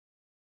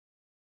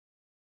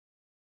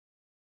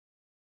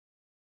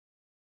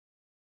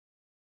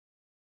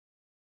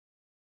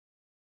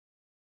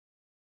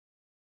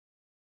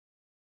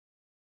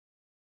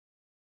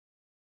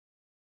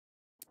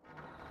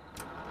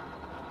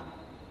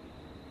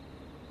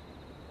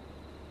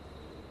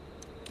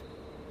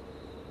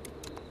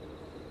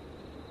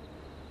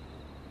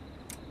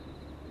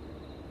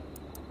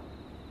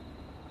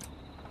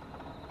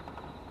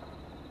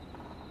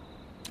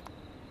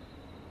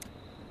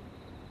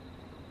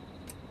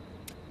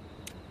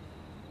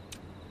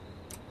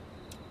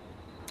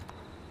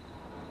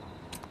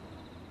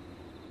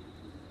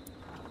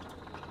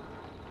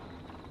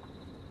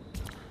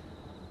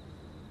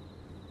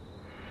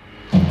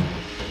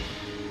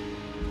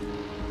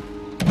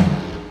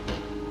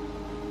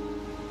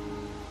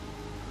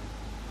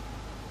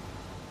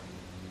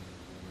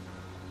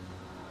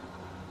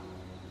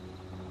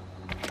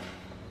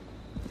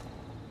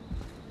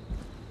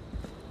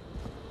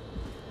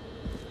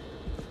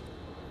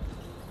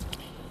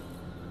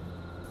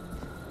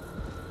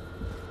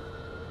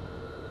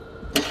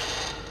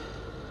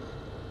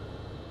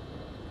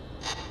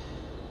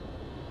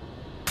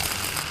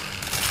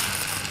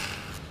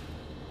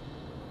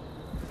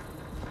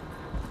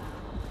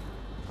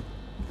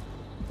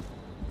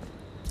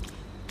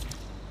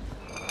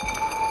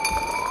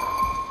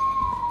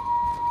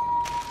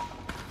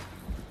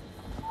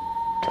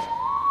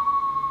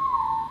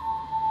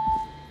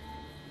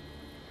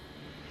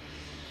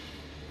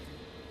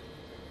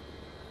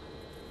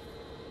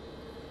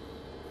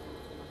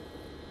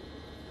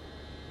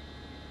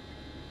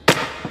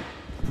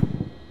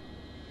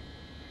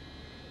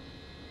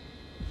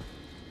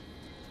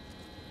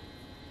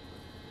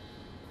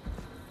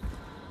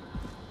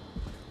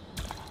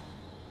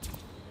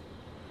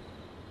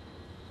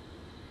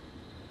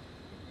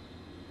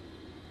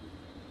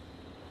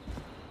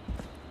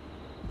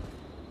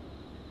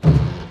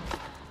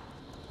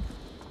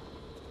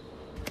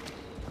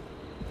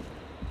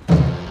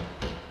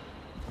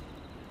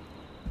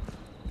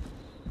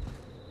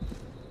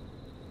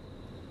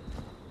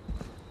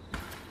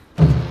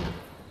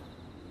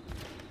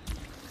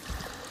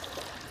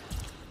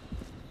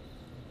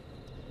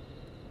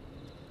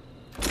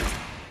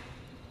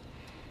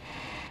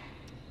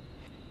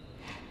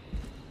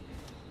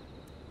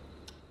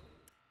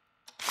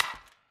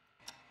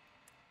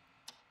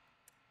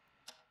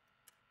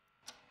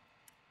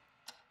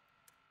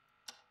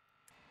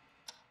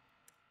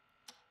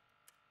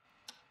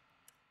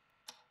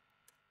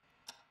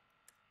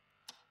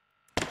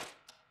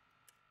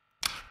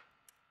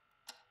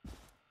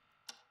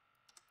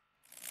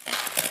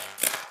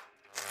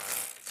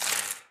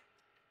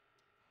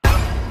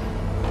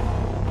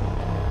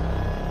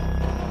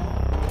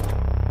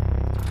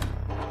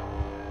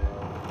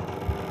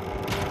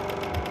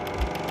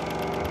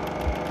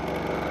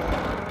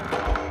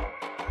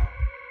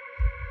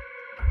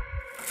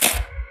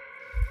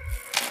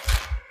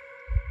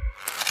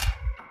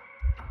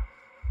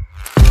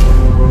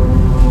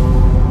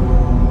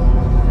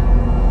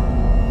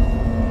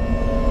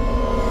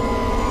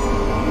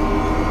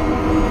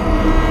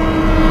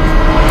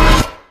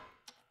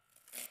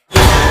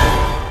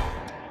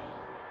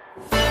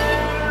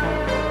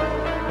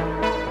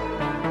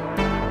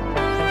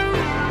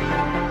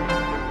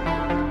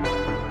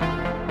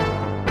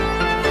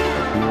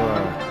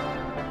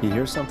You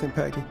hear something,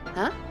 Peggy?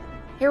 Huh?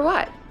 Hear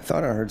what? I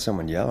thought I heard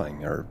someone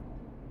yelling, or,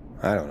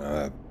 I don't know,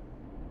 a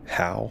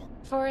howl.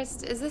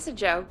 Forrest, is this a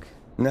joke?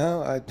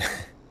 No, I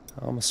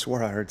almost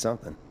swore I heard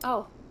something.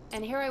 Oh,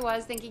 and here I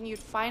was thinking you'd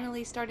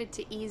finally started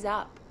to ease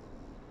up.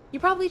 You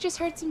probably just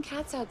heard some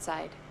cats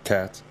outside.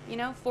 Cats? You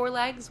know, 4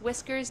 legs,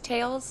 whiskers,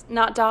 tails,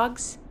 not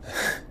dogs.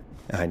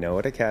 I know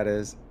what a cat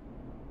is.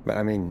 But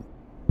I mean,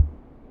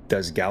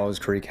 does Gallows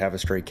Creek have a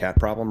stray cat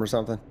problem or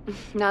something?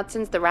 Not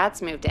since the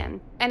rats moved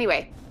in.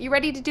 Anyway, you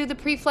ready to do the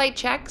pre-flight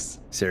checks?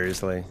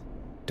 Seriously?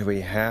 Do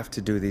we have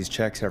to do these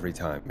checks every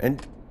time?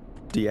 And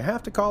do you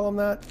have to call them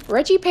that?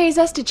 Reggie pays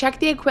us to check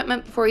the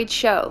equipment before each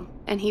show,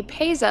 and he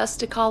pays us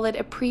to call it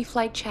a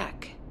pre-flight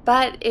check.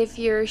 But if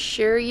you're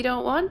sure you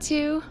don't want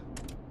to...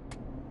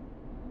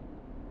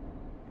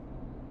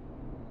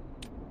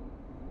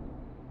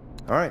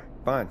 All right,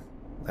 fine.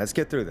 Let's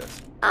get through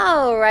this.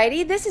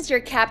 Alrighty, this is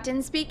your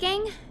captain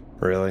speaking.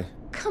 Really?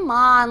 Come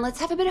on, let's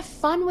have a bit of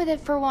fun with it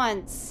for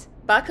once.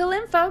 Buckle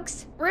in,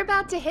 folks. We're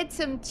about to hit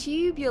some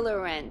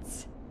tubular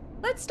rents.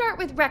 Let's start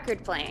with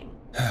record playing.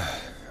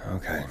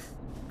 Okay.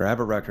 Grab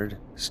a record,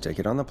 stick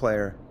it on the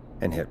player,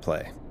 and hit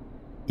play.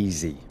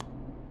 Easy.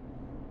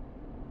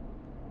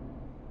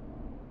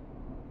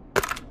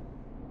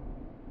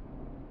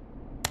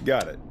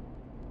 Got it.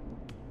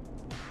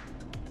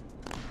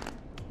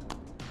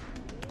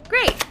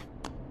 Great.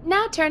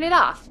 Now turn it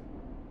off.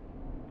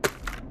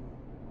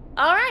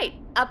 All right,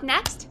 up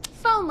next,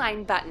 phone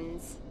line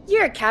buttons.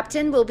 Your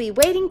captain will be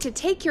waiting to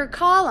take your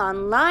call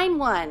on line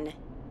 1.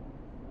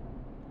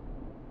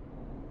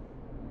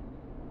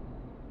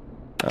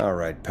 All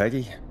right,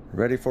 Peggy.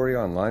 Ready for you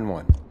on line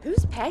 1.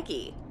 Who's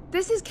Peggy?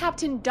 This is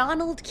Captain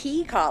Donald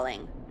Key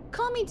calling.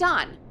 Call me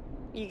Don.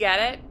 You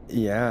get it?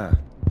 Yeah,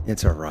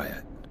 it's a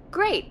riot.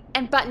 Great,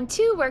 and button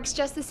 2 works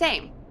just the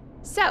same.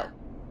 So,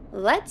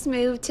 let's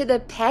move to the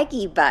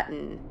Peggy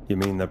button. You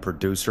mean the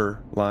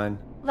producer line?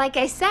 Like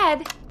I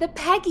said, the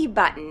Peggy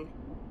button.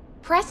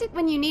 Press it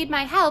when you need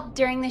my help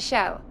during the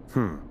show.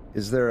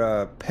 Is there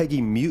a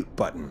Peggy mute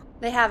button?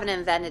 They haven't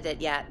invented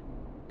it yet.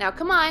 Now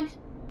come on.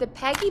 The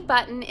Peggy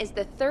button is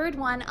the 3rd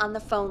one on the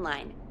phone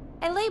line.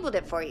 I labeled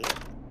it for you.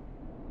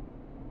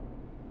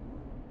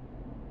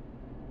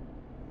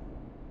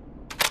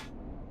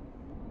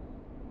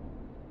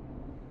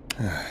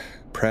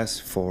 Press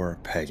for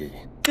Peggy.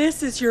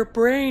 This is your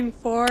brain,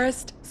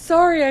 Forrest.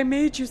 Sorry I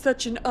made you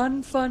such an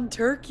unfun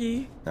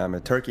turkey. I'm a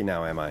turkey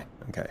now, am I?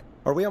 Okay.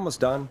 Are we almost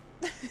done?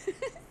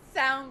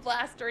 Sound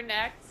Blaster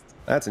next.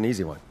 That's an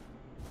easy one.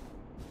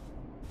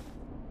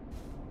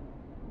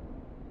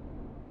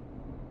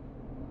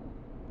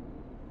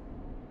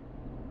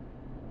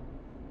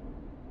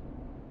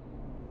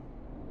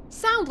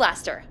 Sound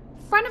Blaster.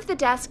 Front of the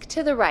desk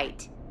to the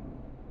right.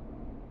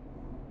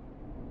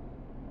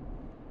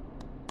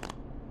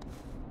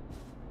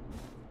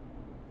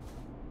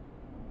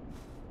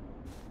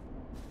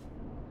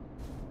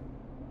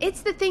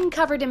 It's the thing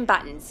covered in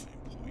buttons.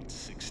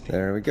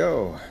 There we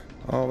go.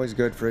 Always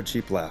good for a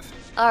cheap laugh.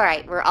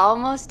 Alright, we're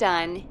almost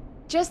done.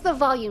 Just the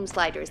volume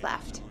sliders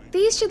left.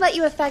 These should let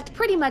you affect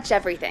pretty much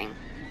everything.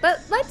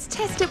 But let's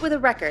test it with a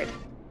record.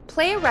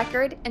 Play a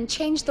record and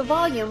change the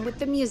volume with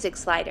the music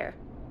slider.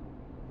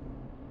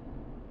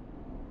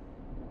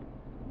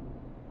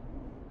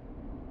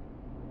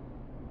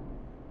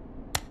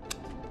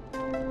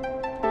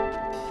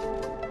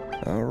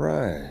 All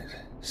right.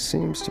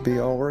 Seems to be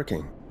all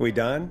working. We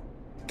done,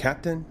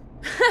 Captain?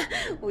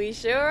 We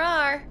sure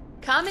are.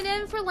 Coming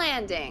in for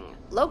landing.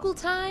 Local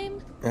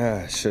time?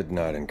 Should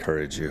not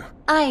encourage you.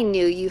 I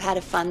knew you had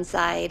a fun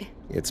side.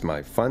 It's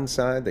my fun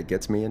side that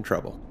gets me in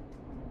trouble.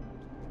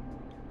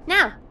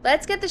 Now,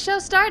 let's get the show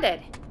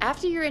started.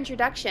 After your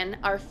introduction,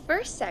 our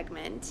first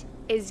segment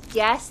is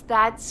Guess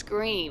That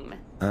Scream.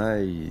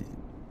 I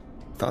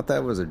thought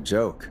that was a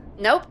joke.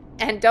 Nope,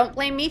 and don't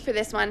blame me for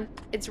this one.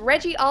 It's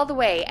Reggie all the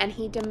way, and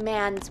he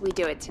demands we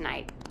do it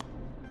tonight.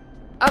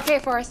 Okay,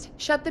 Forrest,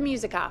 shut the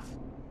music off.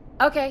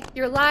 Okay,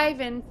 you're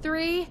live in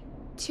 3,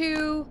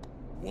 2...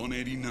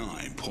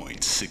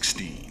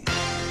 189.16.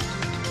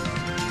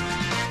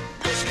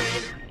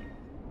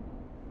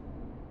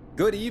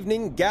 Good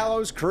evening,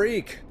 Gallows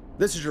Creek.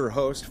 This is your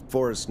host,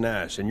 Forrest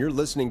Nash, and you're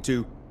listening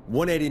to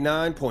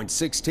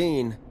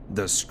 189.16,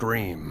 The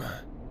Scream.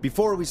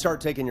 Before we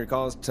start taking your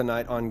calls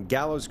tonight on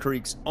Gallows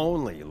Creek's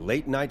only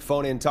late-night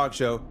phone-in talk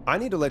show, I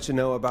need to let you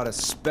know about a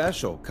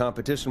special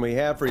competition we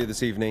have for you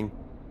this evening.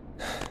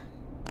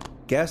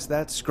 Guess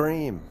That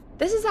Scream.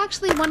 This is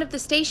actually one of the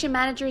station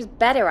manager's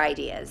better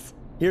ideas.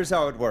 Here's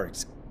how it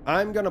works.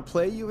 I'm gonna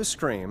play you a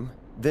scream,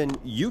 then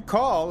you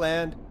call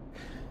and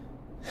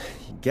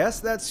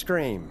guess that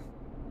scream.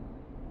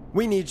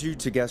 We need you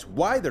to guess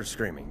why they're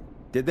screaming.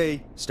 Did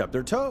they stub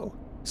their toe,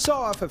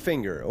 saw off a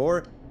finger,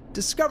 or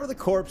discover the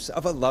corpse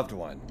of a loved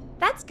one?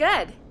 That's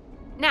good.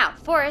 Now,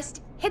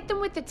 Forrest, hit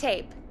them with the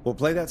tape. We'll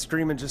play that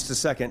scream in just a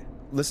second.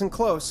 Listen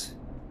close,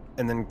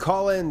 and then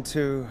call in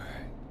to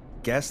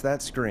guess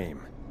that scream.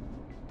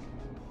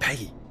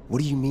 Peggy,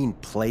 what do you mean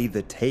play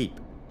the tape?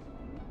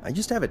 I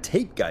used to have a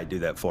tape guy do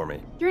that for me.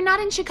 You're not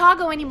in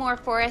Chicago anymore,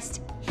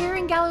 Forrest. Here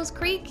in Gallows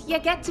Creek, you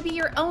get to be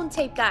your own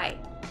tape guy.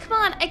 Come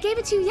on, I gave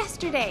it to you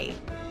yesterday.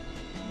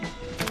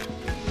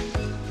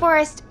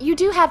 Forrest, you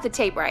do have the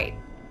tape right.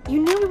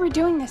 You knew we were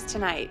doing this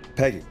tonight.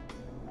 Peggy,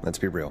 let's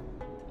be real.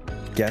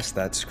 Guess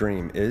That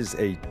Scream is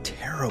a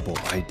terrible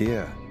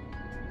idea.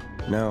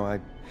 No, I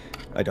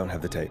don't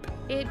have the tape.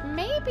 It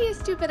may be a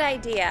stupid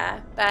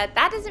idea, but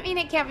that doesn't mean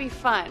it can't be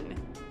fun.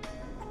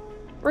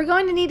 We're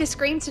going to need a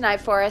scream tonight,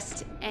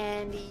 Forrest,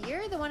 and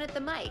you're the one at the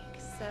mic,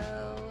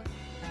 so...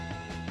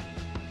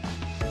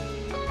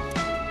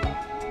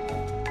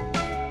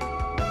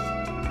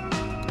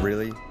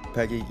 Really,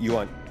 Peggy? You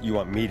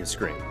want me to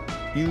scream?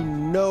 You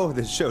know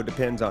this show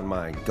depends on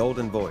my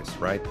golden voice,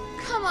 right?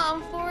 Come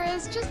on,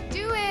 Forrest, just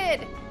do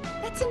it.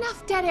 That's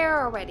enough dead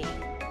air already.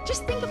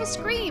 Just think of a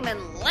scream and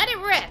let it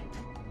rip.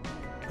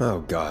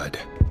 Oh, God.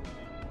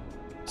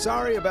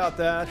 Sorry about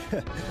that.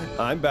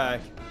 I'm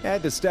back.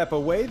 Had to step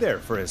away there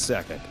for a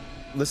second.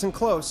 Listen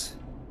close,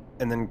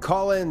 and then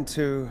call in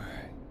to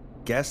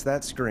Guess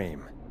That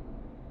Scream.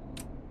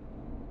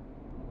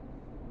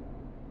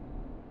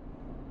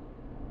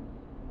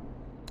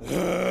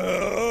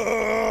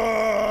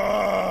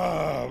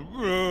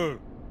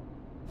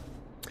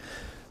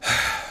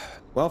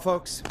 Well,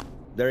 folks,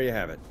 there you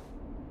have it.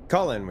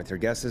 Call in with your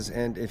guesses,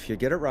 and if you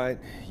get it right,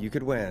 you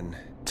could win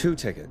 2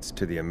 tickets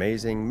to the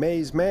amazing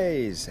Maze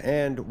Maze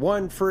and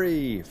 1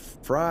 free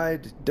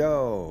fried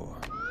dough.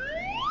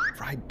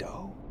 Fried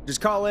dough?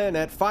 Just call in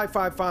at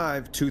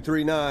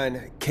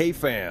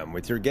 555-239-KFAM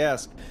with your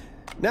guess.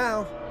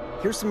 Now,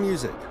 here's some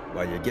music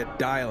while you get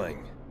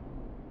dialing.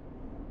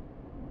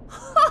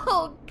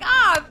 Oh,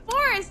 God,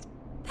 Forrest,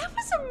 that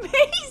was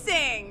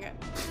amazing.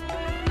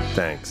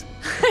 Thanks.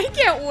 I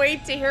can't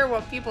wait to hear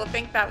what people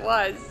think that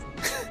was.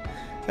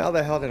 How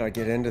the hell did I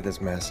get into this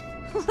mess?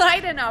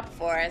 Lighten up,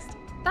 Forrest.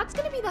 That's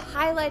gonna be the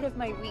highlight of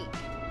my week.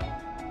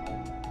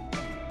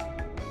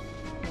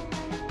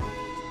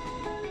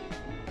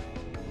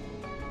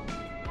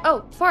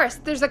 Oh,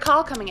 Forrest, there's a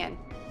call coming in.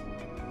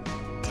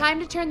 Time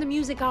to turn the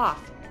music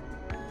off.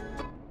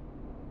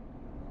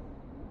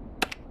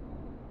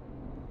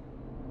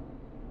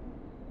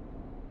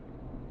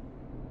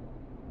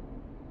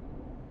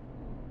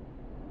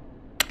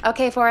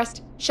 Okay,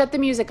 Forrest, shut the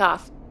music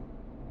off.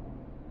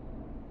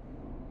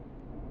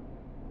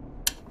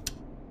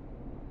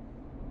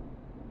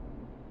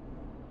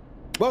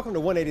 Welcome to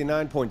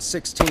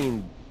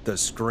 189.16, The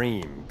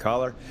Scream.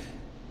 Caller,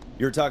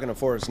 you're talking to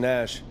Forrest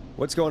Nash.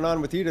 What's going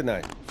on with you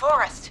tonight?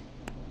 Forrest,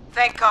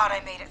 thank God I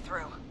made it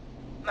through.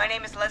 My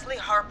name is Leslie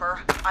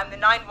Harper. I'm the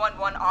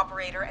 911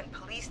 operator and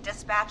police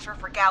dispatcher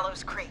for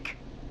Gallows Creek.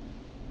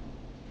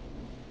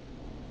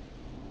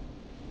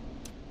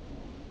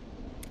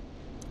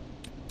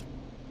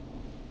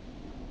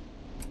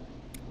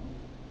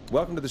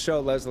 Welcome to the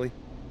show, Leslie.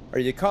 Are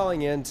you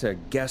calling in to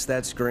Guess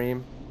That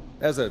Scream?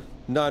 As a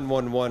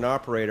 911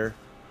 operator,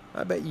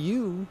 I bet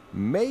you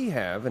may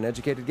have an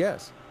educated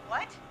guess.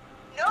 What?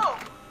 No!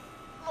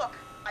 Look,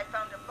 I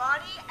found a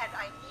body and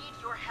I need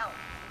your help.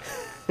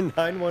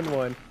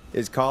 911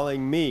 is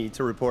calling me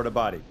to report a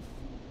body.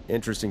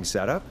 Interesting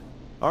setup.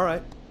 All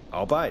right,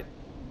 I'll bite.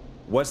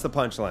 What's the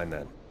punchline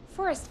then?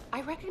 Forrest,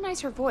 I recognize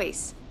her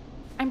voice.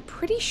 I'm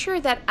pretty sure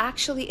that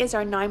actually is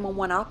our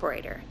 911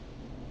 operator.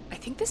 I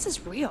think this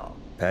is real.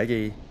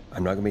 Peggy,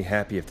 I'm not gonna be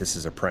happy if this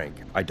is a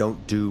prank. I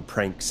don't do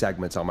prank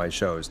segments on my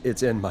shows.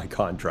 It's in my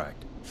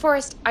contract.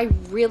 Forrest, I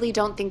really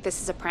don't think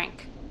this is a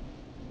prank.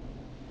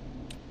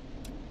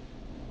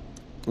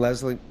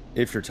 Leslie,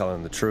 if you're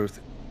telling the truth,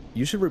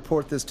 you should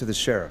report this to the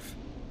sheriff.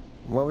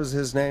 What was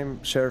his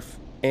name? Sheriff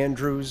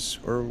Andrews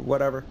or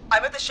whatever?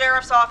 I'm at the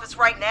sheriff's office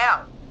right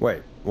now.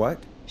 Wait, what?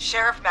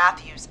 Sheriff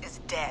Matthews is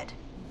dead.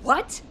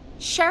 What?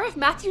 Sheriff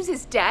Matthews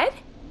is dead?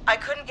 I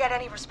couldn't get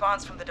any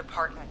response from the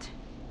department.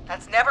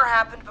 That's never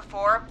happened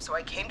before, so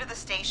I came to the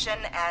station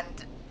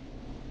and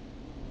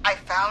I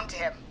found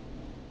him.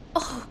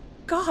 Oh,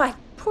 God,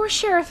 poor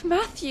Sheriff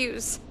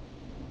Matthews.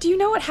 Do you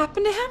know what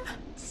happened to him?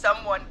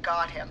 Someone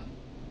got him.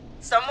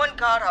 Someone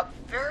got up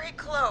very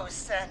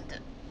close and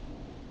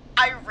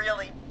I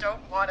really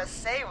don't want to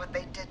say what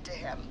they did to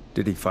him.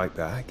 Did he fight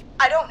back?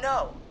 I don't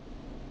know.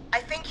 I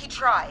think he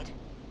tried.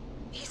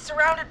 He's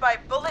surrounded by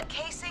bullet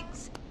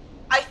casings.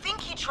 I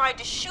think he tried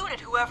to shoot at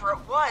whoever it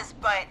was,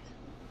 but...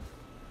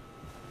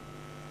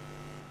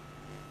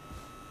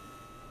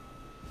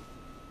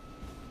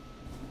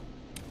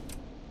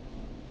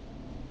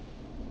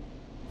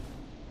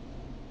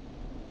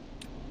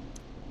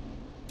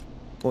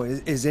 Well,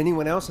 is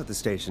anyone else at the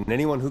station?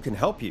 Anyone who can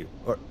help you?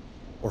 Or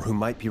who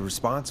might be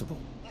responsible?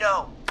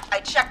 No, I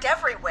checked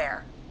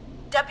everywhere.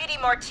 Deputy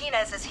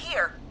Martinez is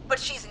here, but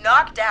she's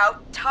knocked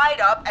out,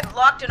 tied up, and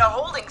locked in a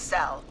holding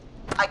cell.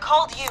 I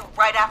called you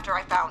right after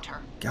I found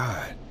her.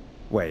 God.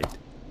 Wait.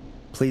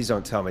 Please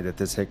don't tell me that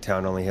this hick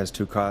town only has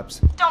 2 cops.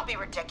 Don't be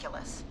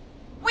ridiculous.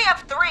 We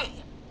have 3,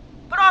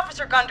 but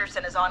Officer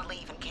Gunderson is on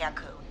leave in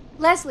Cancun.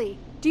 Leslie,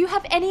 do you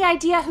have any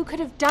idea who could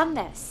have done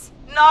this?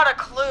 Not a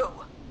clue.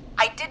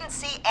 I didn't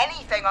see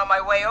anything on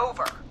my way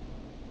over.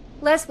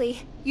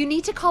 Leslie, you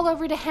need to call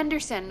over to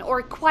Henderson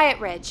or Quiet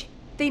Ridge.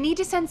 They need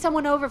to send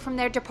someone over from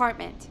their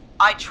department.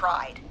 I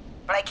tried,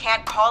 but I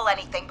can't call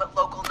anything but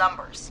local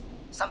numbers.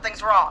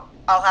 Something's wrong.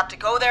 I'll have to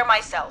go there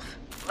myself.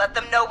 Let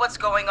them know what's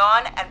going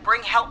on and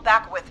bring help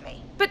back with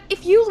me. But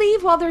if you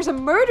leave while there's a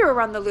murderer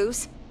on the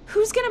loose,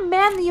 who's gonna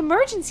man the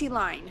emergency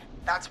line?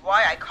 That's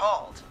why I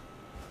called.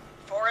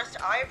 Forrest,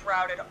 I've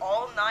routed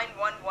all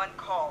 911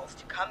 calls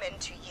to come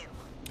into you.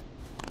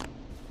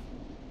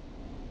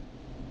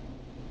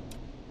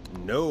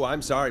 No,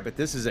 I'm sorry, but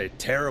this is a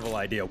terrible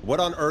idea. What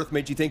on earth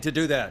made you think to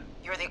do that?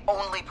 You're the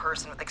only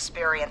person with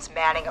experience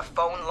manning a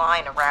phone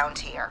line around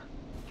here.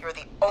 You're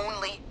the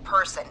only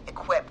person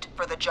equipped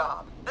for the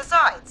job.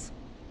 Besides,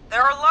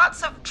 there are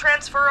lots of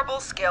transferable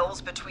skills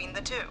between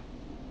the two.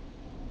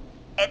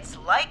 It's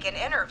like an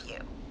interview.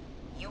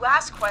 You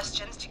ask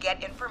questions to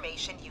get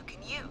information you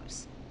can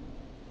use.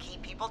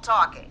 Keep people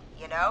talking,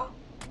 you know?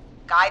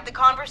 Guide the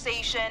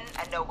conversation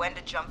and know when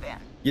to jump in.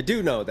 You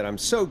do know that I'm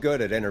so good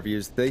at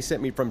interviews, they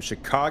sent me from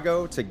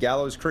Chicago to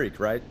Gallows Creek,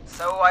 right?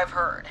 So I've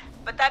heard.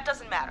 But that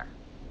doesn't matter.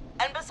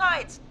 And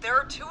besides, there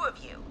are two of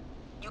you.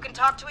 You can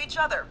talk to each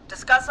other,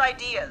 discuss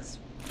ideas,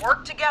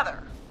 work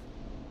together.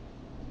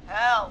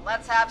 Hell,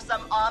 let's have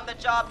some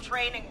on-the-job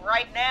training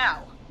right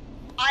now.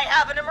 I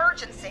have an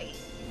emergency.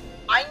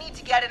 I need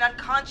to get an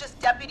unconscious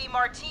Deputy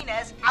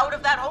Martinez out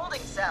of that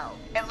holding cell.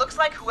 It looks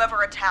like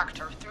whoever attacked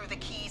her threw the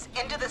keys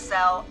into the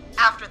cell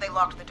after they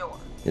locked the door.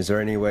 Is there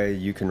any way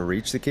you can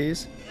reach the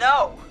keys?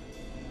 No.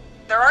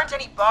 There aren't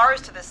any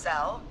bars to the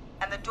cell,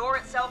 and the door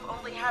itself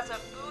only has a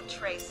food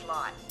tray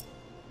slot.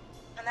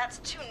 And that's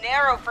too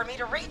narrow for me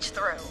to reach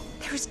through.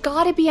 There's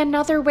gotta be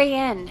another way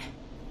in.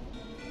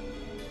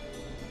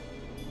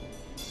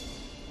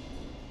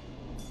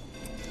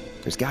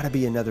 There's gotta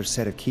be another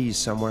set of keys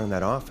somewhere in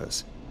that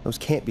office. Those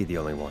can't be the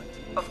only ones.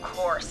 Of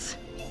course.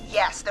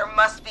 Yes, there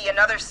must be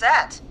another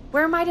set.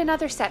 Where might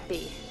another set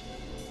be?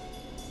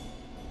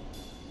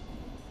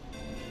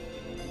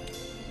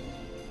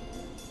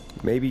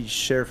 Maybe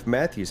Sheriff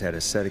Matthews had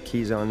a set of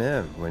keys on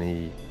him when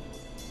he...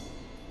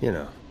 you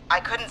know. I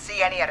couldn't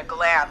see any at a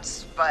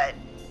glance, but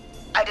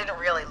I didn't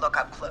really look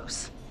up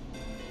close.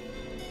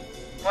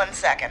 1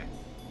 second.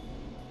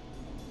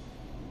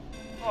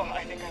 Oh,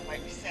 I think I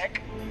might be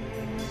sick.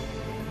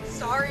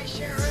 Sorry,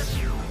 Sheriff.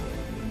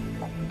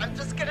 I'm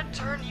just gonna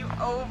turn you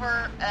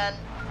over and...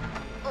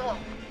 Oh.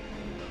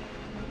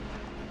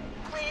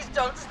 Please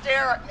don't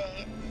stare at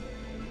me.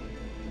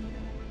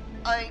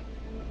 Oh,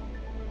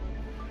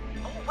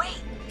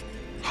 wait.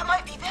 That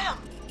might be them.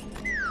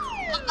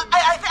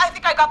 I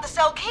think I got the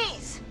cell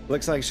keys.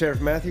 Looks like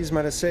Sheriff Matthews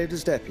might have saved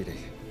his deputy.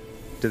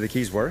 Do the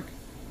keys work?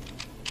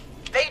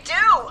 They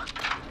do!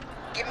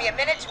 Give me a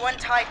minute to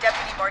untie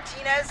Deputy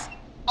Martinez.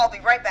 I'll be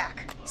right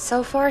back.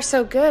 So far,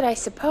 so good, I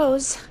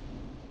suppose.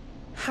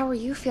 How are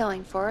you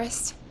feeling,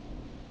 Forrest?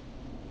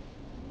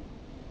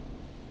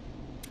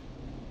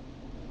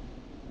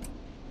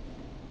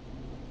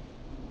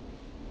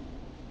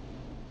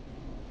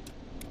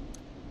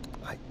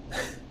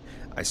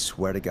 I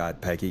swear to God,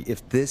 Peggy,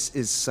 if this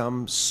is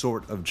some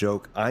sort of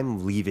joke,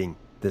 I'm leaving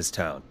this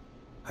town.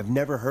 I've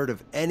never heard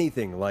of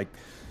anything like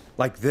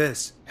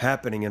this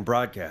happening in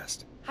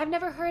broadcast. I've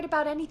never heard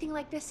about anything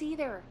like this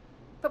either.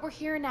 But we're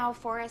here now,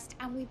 Forrest,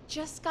 and we've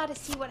just got to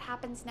see what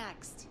happens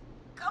next.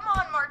 Come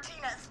on,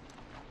 Martinez.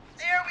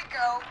 There we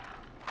go.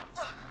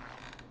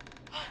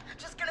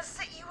 Just gonna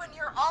sit you in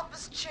your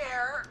office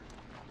chair.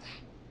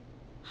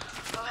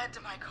 I'll head to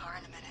my car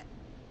in a minute.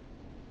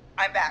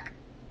 I'm back.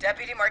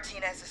 Deputy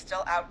Martinez is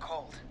still out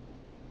cold.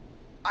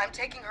 I'm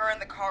taking her in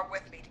the car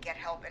with me to get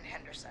help in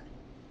Henderson.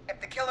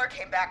 If the killer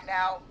came back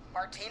now,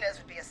 Martinez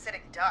would be a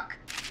sitting duck.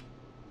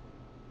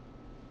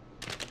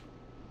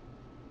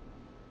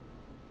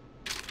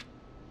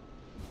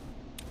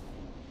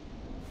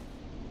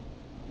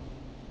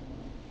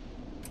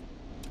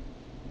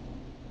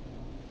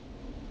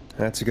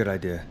 That's a good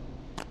idea.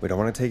 We don't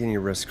want to take any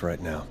risk right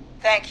now.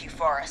 Thank you,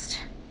 Forrest.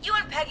 You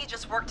and Peggy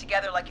just worked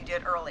together like you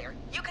did earlier.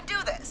 You can do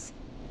this.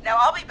 Now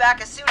I'll be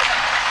back as soon as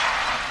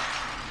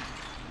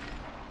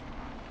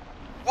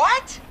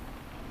What?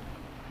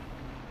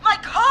 My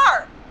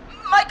car!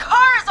 My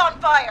car is on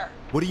fire!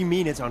 What do you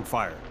mean it's on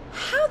fire?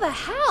 How the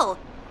hell?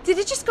 Did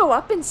it just go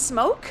up in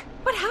smoke?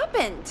 What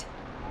happened?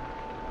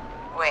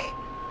 Wait.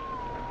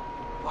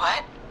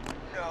 What?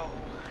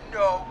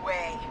 No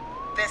way.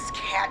 This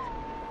can't...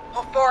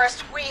 Oh,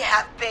 Forrest, we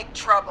have big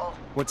trouble.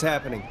 What's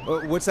happening?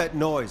 What's that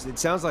noise? It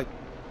sounds like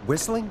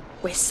whistling?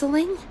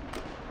 Whistling?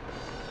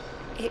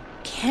 It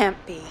can't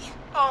be.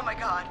 Oh my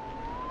God.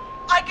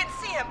 I can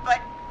see him, but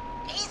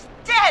he's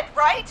dead,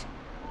 right?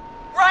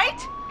 Right?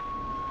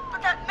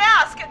 But that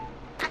mask,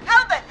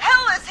 how the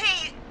hell is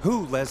he?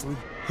 Who, Leslie?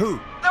 Who?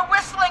 The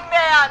Whistling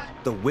Man.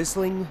 The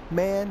Whistling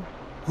Man?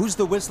 Who's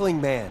the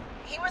Whistling Man?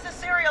 He was a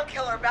serial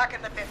killer back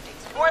in the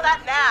 50s, wore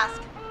that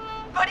mask.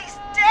 But he's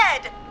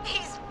dead.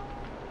 He's...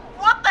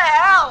 What the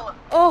hell?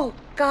 Oh,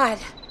 God.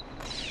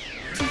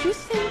 Do you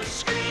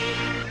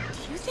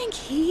think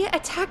he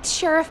attacked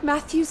Sheriff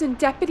Matthews and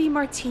Deputy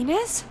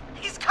Martinez?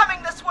 He's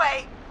coming this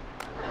way.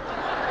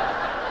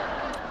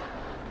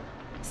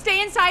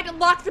 Stay inside and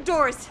lock the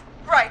doors.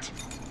 Right.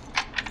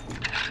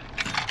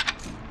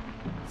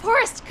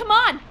 Forrest, come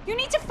on. You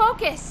need to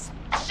focus.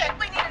 Shit,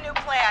 we need a new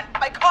plan.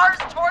 My car's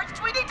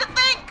torched. We need to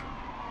think.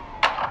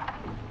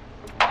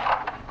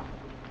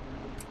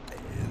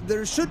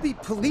 There should be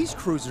police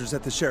cruisers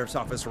at the sheriff's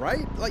office,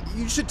 right? Like,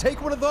 you should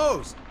take one of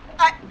those.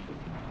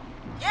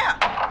 Yeah,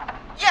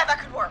 that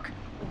could work.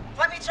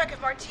 Let me check if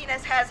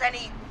Martinez has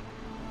any,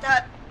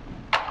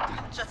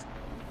 just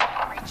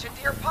reach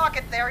into your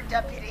pocket there,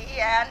 deputy,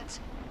 and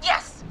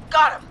yes,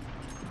 got him.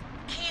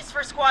 Keys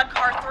for squad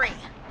car 3.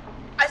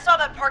 I saw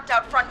that parked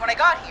out front when I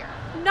got here.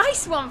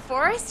 Nice one,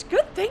 Forrest.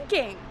 Good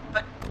thinking.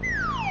 But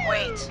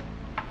wait,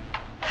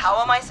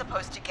 how am I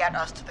supposed to get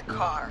us to the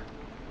car?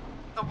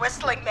 The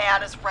whistling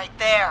man is right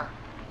there.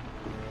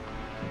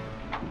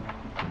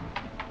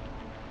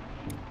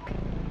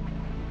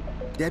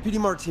 Deputy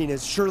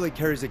Martinez surely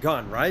carries a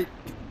gun, right?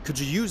 Could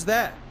you use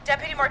that?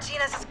 Deputy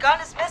Martinez's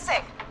gun is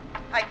missing.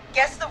 I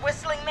guess the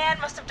whistling man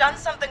must have done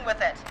something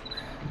with it.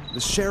 The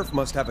sheriff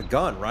must have a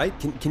gun, right?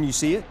 Can you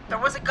see it? There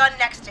was a gun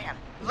next to him.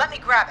 Let me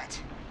grab it.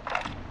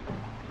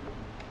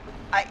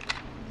 Oh,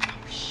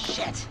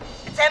 shit.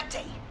 It's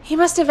empty. He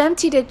must have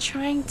emptied it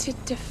trying to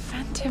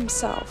defend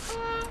himself.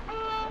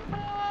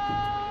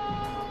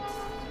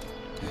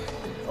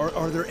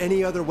 Are there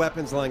any other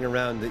weapons lying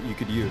around that you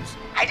could use?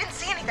 I didn't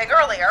see anything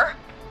earlier.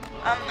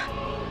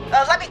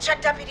 Let me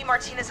check Deputy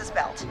Martinez's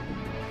belt.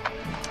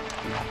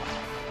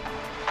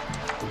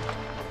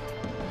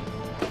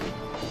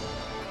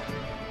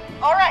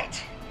 All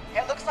right.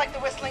 It looks like the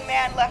whistling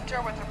man left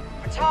her with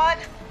a baton,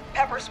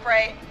 pepper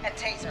spray, and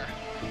taser.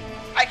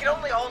 I can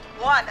only hold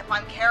one if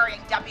I'm carrying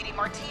Deputy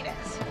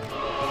Martinez.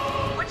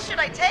 Which should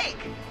I take?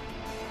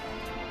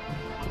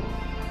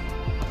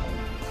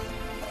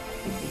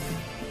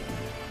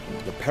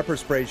 The pepper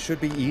spray should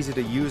be easy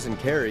to use and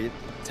carry.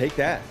 Take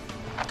that.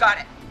 Got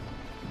it.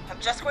 I'm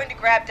just going to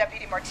grab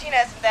Deputy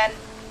Martinez and then...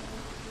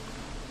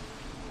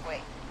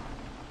 Wait.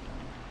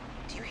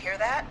 Do you hear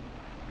that?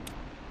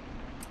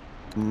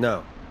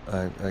 No,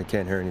 I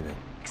can't hear anything.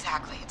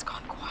 Exactly. It's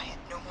gone quiet.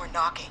 No more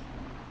knocking.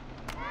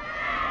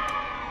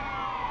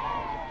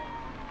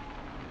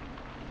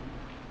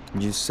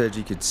 You said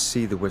you could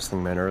see the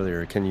whistling man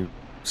earlier. Can you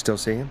still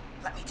see him?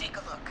 Let me take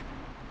a look.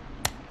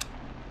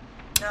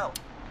 No.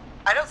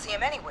 I don't see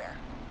him anywhere.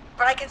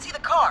 But I can see the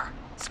car.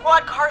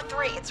 Squad car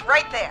 3. It's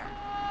right there.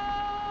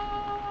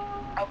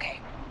 Okay.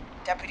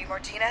 Deputy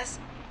Martinez,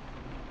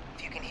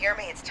 if you can hear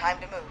me, it's time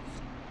to move.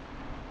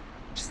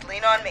 Just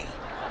lean on me.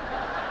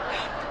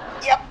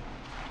 Yep.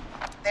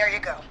 There you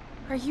go.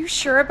 Are you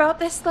sure about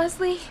this,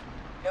 Leslie?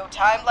 No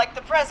time like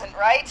the present,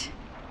 right?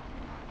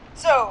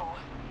 So,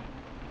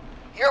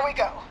 here we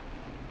go.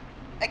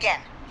 Again,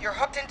 you're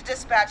hooked into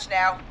dispatch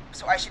now,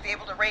 so I should be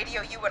able to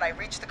radio you when I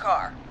reach the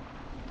car.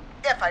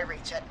 If I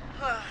reach it.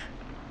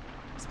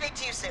 Speak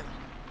to you soon.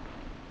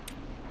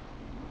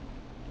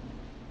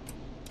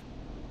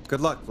 Good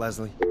luck,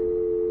 Leslie.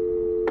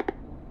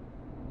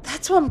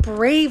 That's one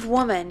brave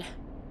woman.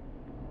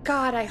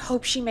 God, I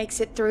hope she makes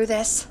it through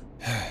this.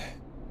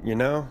 You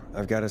know,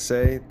 I've got to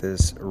say,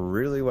 this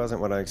really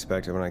wasn't what I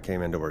expected when I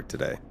came into work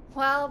today.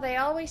 Well, they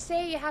always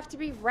say you have to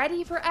be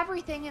ready for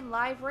everything in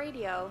live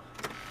radio.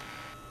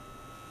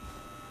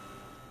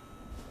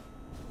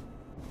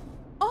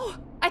 Oh,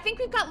 I think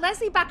we've got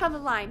Leslie back on the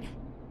line.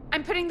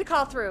 I'm putting the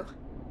call through.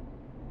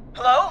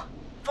 Hello?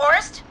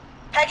 Forrest?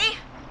 Peggy?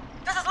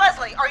 This is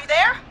Leslie. Are you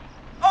there?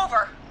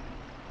 Over.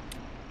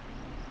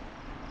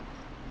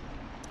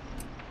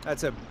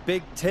 That's a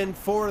big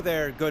 10-4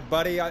 there, good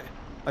buddy.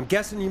 I'm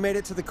guessing you made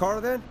it to the car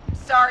then?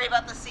 Sorry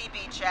about the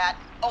CB chat.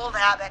 Old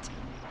habit.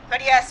 But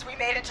yes, we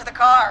made it to the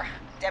car.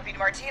 Deputy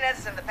Martinez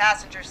is in the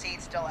passenger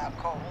seat, still out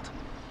cold.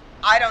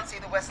 I don't see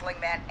the whistling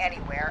man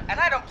anywhere,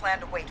 and I don't plan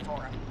to wait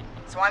for him.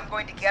 So I'm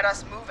going to get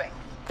us moving.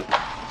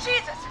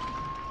 Jesus!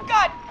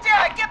 God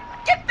damn it!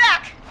 Get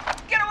back!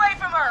 Get away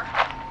from her!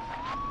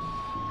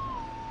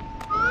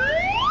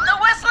 The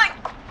whistling!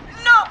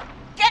 No!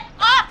 Get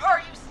off her,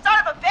 you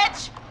son of a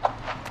bitch!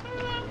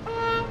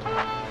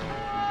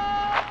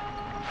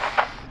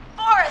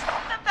 Forrest,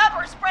 the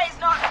pepper spray's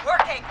not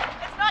working.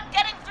 It's not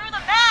getting through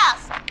the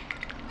mask.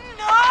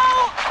 No!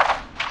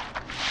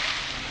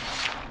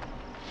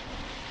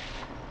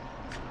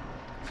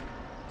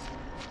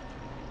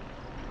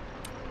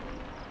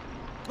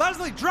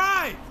 Leslie,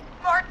 drive!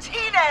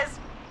 Martinez!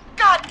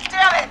 God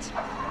damn it!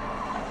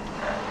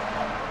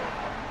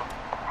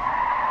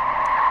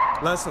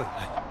 Leslie,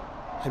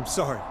 I'm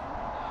sorry.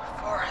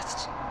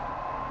 Forrest,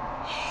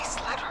 he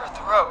slit her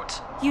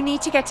throat. You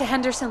need to get to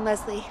Henderson,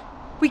 Leslie.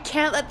 We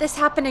can't let this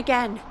happen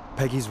again.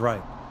 Peggy's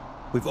right.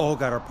 We've all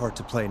got our part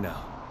to play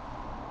now.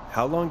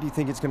 How long do you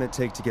think it's going to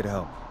take to get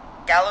help?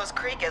 Gallows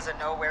Creek isn't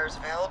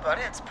Nowheresville, but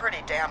it's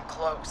pretty damn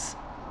close.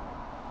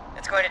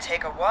 It's going to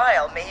take a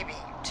while, maybe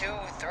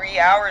 2-3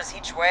 hours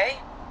each way.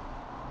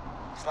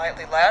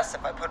 Slightly less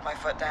if I put my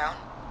foot down.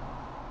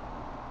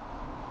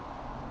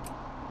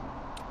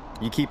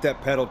 You keep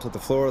that pedal to the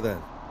floor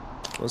then.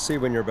 We'll see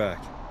when you're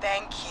back.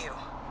 Thank you.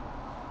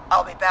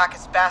 I'll be back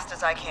as fast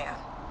as I can.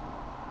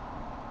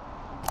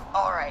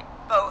 All right.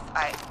 both,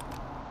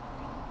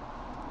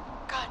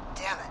 God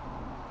damn it.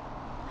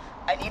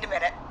 I need a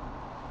minute.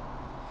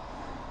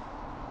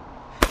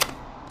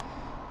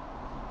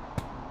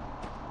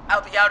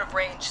 I'll be out of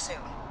range soon.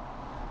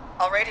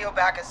 I'll radio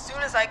back as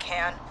soon as I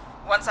can,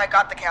 once I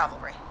got the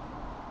cavalry.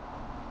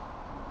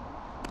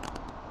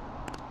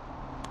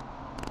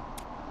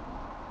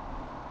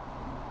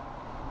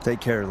 Take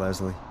care,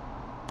 Leslie.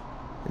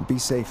 And be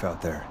safe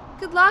out there.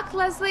 Good luck,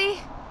 Leslie.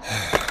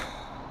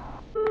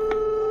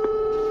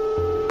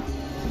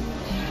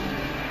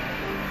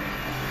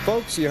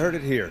 Folks, you heard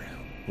it here.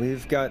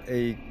 We've got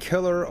a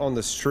killer on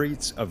the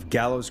streets of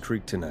Gallows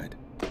Creek tonight.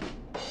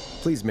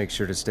 Please make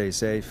sure to stay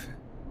safe.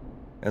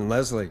 And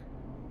Leslie,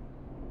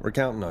 we're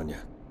counting on you.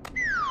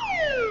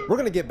 We're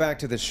gonna get back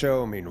to the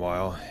show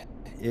meanwhile.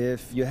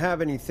 If you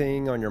have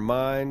anything on your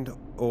mind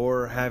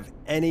or have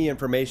any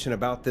information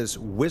about this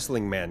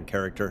Whistling Man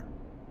character,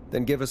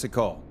 then give us a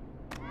call.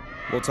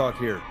 We'll talk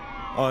here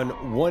on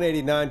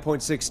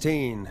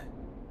 189.16,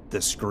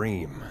 The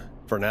Scream.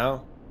 For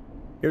now,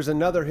 here's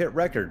another hit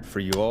record for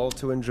you all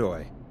to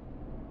enjoy.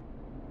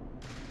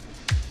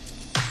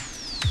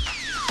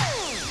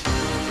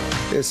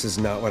 This is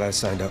not what I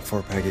signed up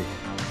for, Peggy.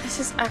 This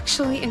is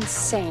actually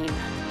insane.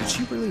 Did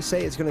she really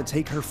say it's gonna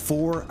take her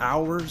 4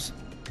 hours?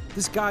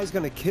 This guy's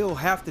gonna kill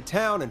half the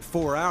town in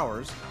 4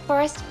 hours.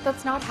 Forrest,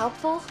 that's not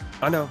helpful.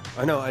 I know,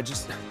 I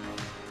just...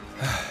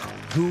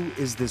 Who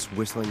is this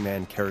Whistling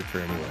Man character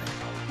anyway?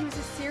 He was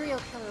a serial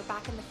killer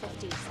back in the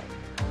 50s.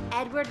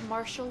 Edward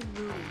Marshall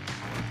Moody.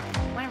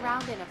 Went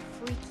around in a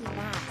freaky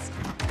mask,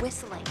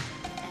 whistling,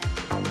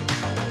 and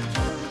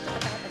killed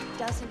about a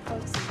dozen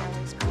folks in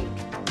Gallows Creek.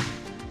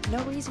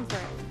 No reason for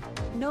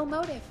it. No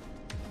motive.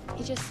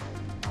 He just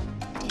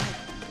did.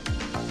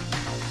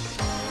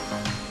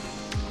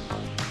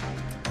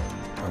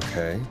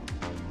 Okay.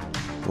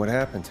 What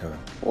happened to him?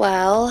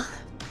 Well,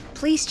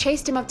 police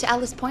chased him up to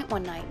Ellis Point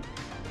one night.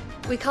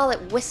 We call it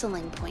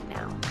Whistling Point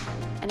now.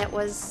 And it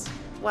was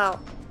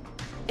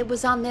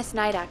on this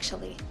night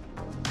actually.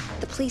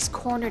 The police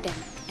cornered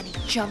him and he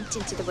jumped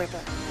into the river.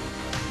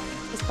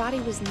 His body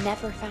was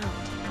never found.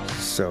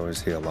 So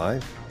is he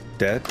alive?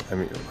 Dead? I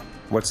mean,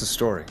 what's the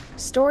story?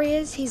 Story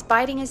is he's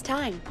biding his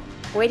time,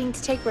 waiting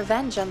to take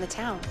revenge on the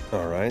town.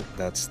 All right,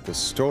 that's the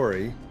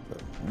story.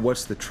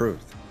 What's the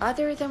truth?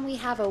 Other than we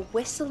have a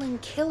whistling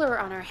killer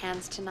on our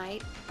hands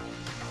tonight,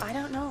 I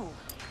don't know.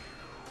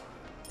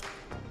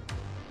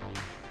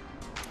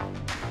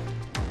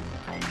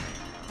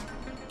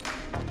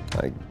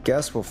 I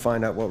guess we'll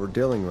find out what we're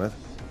dealing with,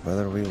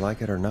 whether we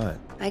like it or not.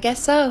 I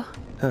guess so.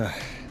 At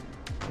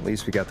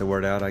least we got the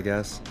word out, I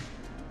guess.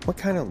 What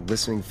kind of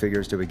listening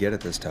figures do we get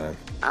at this time?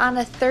 On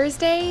a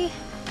Thursday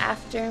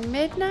after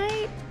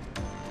midnight,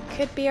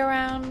 could be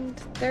around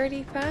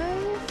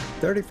 35?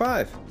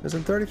 35.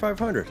 Isn't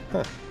 3,500?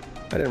 Huh.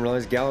 I didn't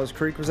realize Gallows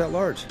Creek was that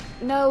large.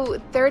 No,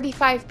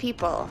 35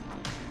 people.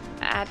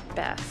 At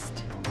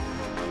best.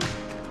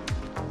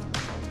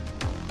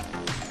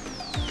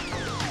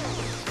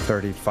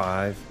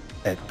 35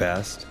 at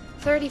best.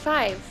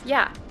 35,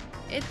 yeah.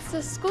 It's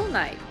a school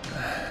night.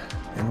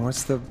 And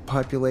what's the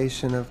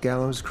population of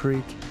Gallows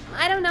Creek?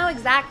 I don't know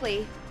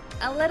exactly.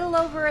 A little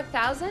over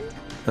 1,000?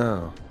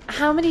 Oh.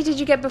 How many did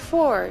you get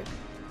before?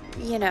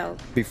 You know.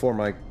 Before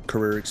my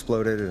career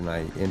exploded and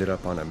I ended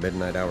up on a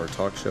midnight hour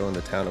talk show in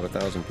the town of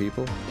 1,000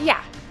 people?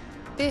 Yeah.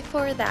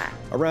 Before that.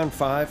 Around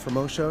 5 for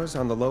most shows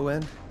on the low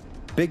end.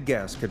 Big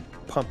gas could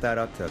pump that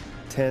up to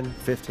 10,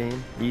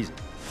 15, easy.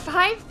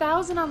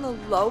 5,000 on the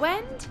low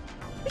end?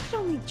 We could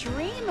only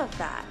dream of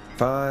that.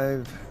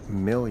 5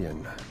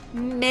 million.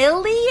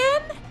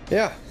 Million?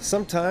 Yeah,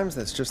 sometimes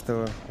that's just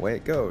the way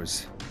it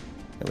goes.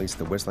 At least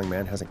the Whistling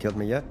Man hasn't killed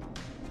me yet.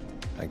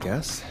 I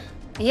guess.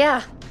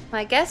 Yeah,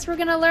 I guess we're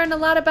gonna learn a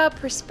lot about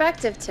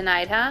perspective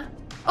tonight, huh?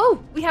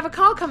 Oh, we have a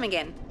call coming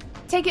in.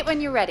 Take it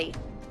when you're ready.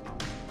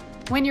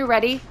 When you're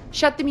ready,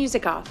 shut the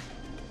music off.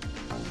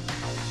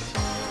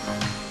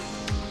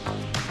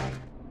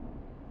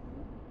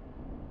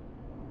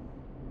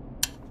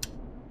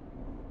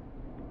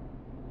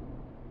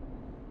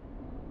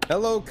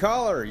 Hello,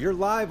 caller. You're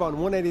live on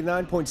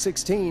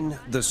 189.16,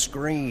 The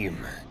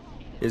Scream.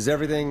 Is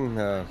everything,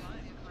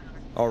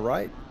 all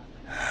right?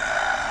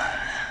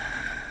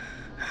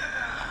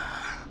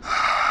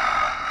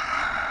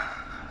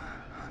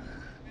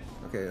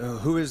 Okay,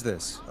 who is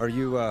this? Are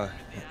you,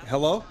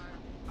 hello?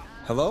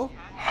 Hello?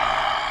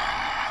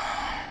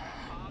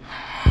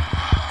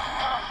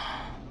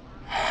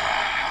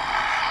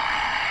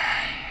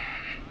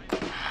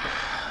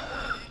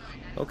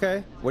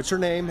 Okay, what's your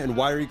name and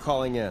why are you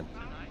calling in?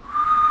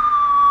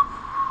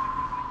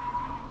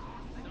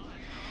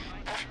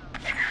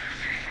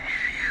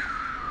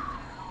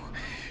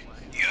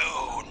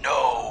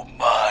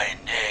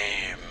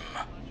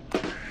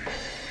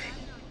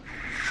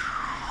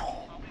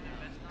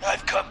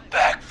 I've come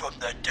back from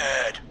the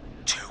dead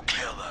to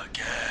kill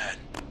again.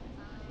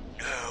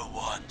 No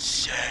one's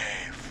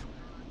safe.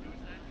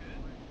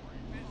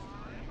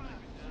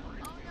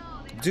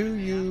 Do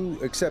you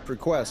accept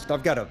requests?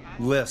 I've got a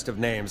list of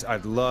names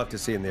I'd love to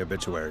see in the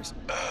obituaries.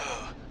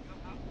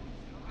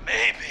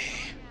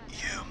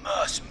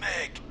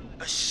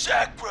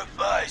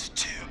 sacrifice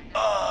to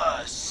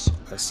us.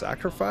 A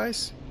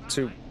sacrifice?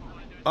 To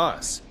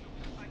us?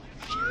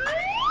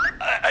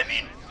 I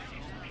mean,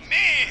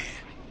 me.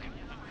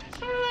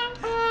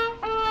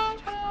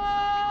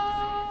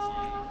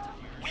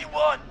 We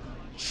want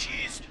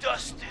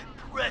cheese-dusted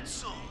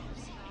pretzels.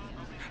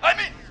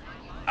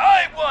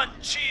 I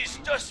want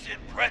cheese-dusted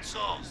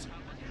pretzels.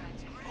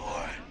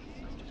 Or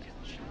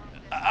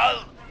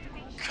I'll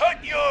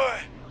cut your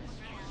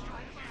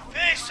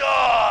face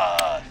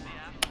off.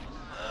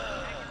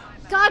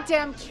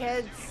 Goddamn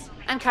kids.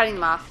 I'm cutting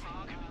them off.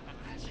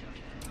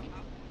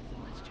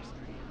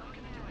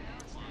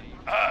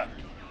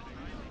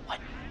 What?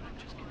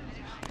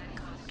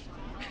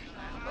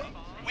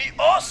 We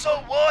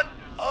also want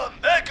a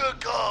mega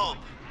gulp.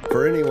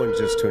 For anyone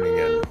just tuning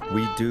in,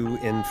 we do,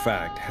 in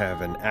fact,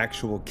 have an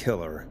actual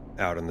killer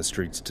out in the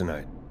streets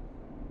tonight.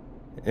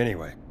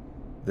 Anyway,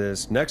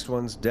 this next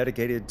one's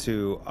dedicated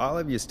to all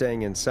of you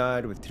staying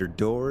inside with your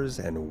doors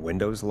and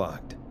windows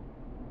locked.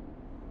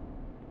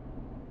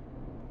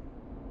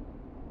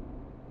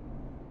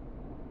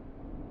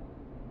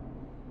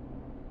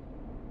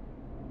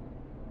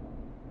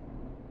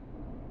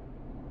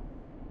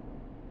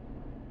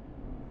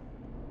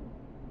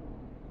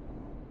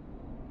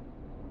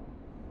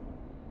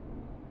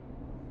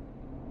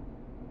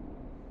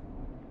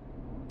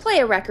 Play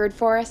a record,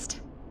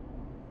 Forrest.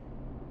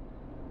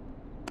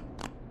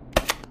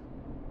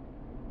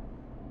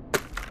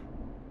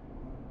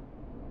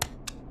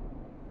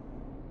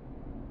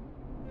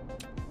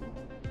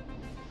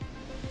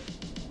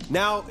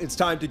 Now it's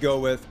time to go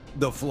with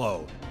The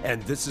Flow,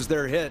 and this is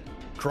their hit,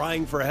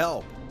 Crying for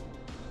Help.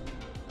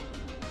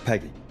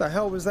 Peggy, the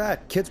hell was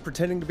that? Kids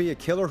pretending to be a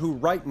killer who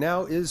right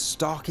now is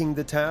stalking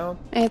the town?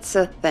 It's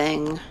a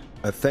thing.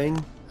 A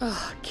thing?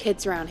 Oh,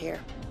 kids around here.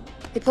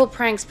 They pull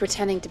pranks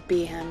pretending to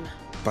be him.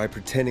 By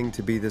pretending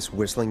to be this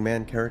Whistling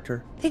Man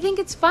character? They think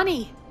it's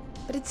funny,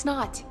 but it's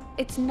not.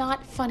 It's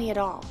not funny at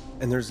all.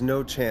 And there's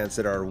no chance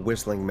that our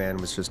Whistling Man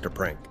was just a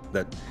prank.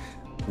 That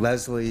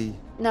Leslie...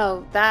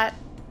 No,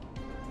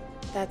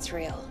 that's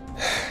real.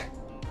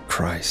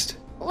 Christ.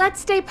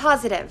 Let's stay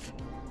positive.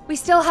 We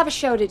still have a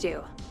show to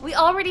do. We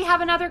already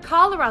have another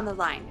caller on the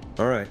line.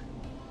 All right.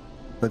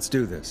 Let's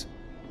do this.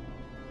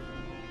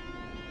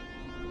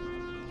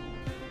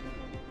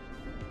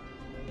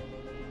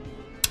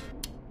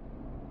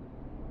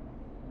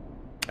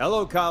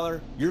 Hello,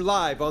 caller. You're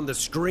live on The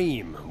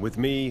Scream with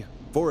me,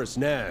 Forrest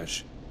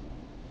Nash.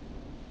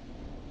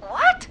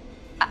 What?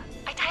 I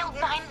dialed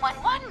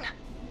 911.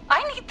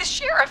 I need the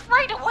sheriff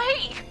right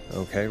away.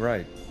 Okay,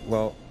 right.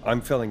 Well,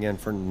 I'm filling in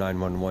for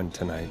 911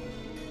 tonight.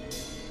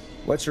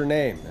 What's your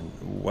name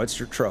and what's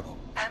your trouble?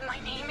 My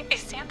name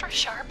is Sandra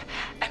Sharp,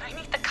 and I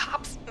need the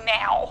cops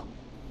now.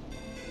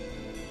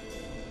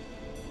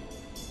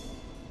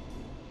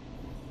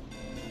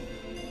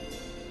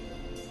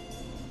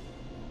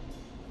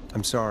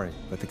 I'm sorry,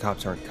 but the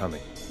cops aren't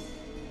coming.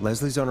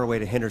 Leslie's on her way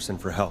to Henderson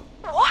for help.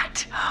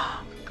 What?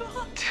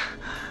 God.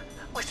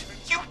 Listen,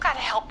 you've got to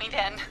help me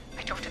then.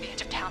 I drove to the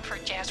edge of town for a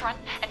jazz run,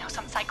 and now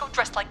some psycho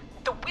dressed like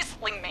the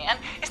Whistling Man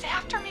is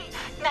after me,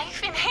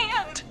 knife in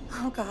hand.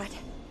 Oh, God.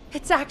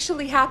 It's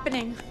actually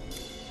happening.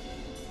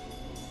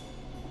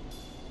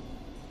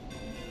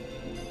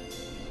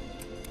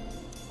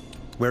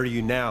 Where are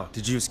you now?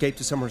 Did you escape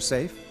to somewhere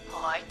safe?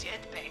 Oh, I did,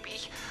 baby.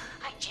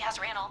 I jazz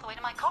ran all the way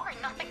to my car and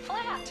nothing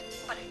flat.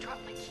 But I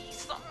dropped my keys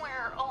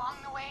somewhere along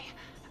the way.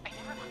 I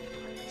never locked the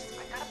door, so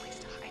I got a place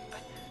to hide,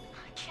 but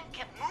I can't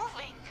get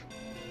moving.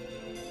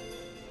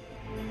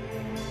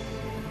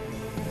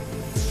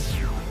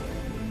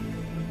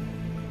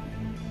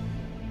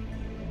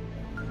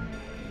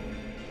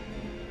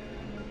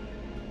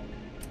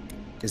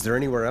 Is there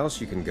anywhere else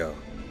you can go?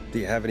 Do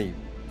you have any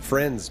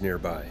friends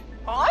nearby?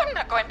 Well, I'm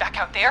not going back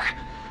out there.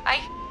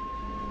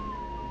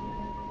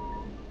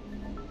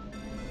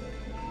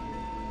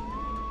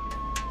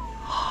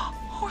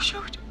 Oh,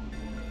 shoot.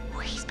 Oh,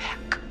 he's back.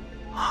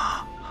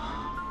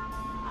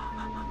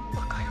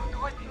 Look, I don't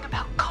know a thing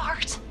about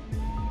cars,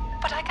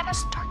 but I gotta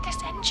start this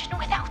engine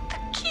without the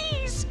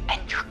keys,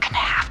 and you're gonna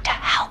have to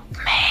help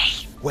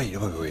me.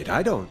 Wait,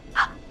 I don't...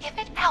 If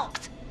it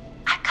helps,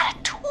 I've got a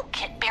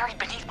toolkit buried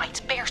beneath my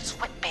spare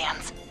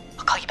sweatbands.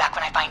 I'll call you back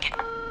when I find it.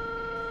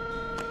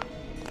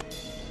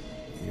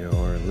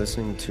 You're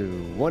listening to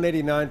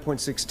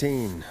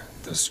 189.16,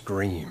 The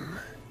Scream.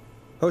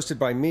 Hosted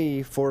by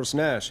me, Forrest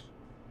Nash,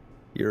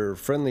 your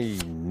friendly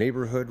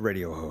neighborhood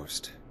radio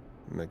host,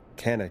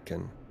 mechanic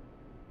and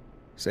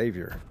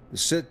savior.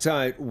 Sit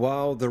tight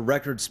while the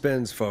record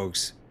spins,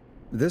 folks.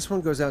 This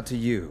one goes out to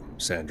you,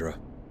 Sandra.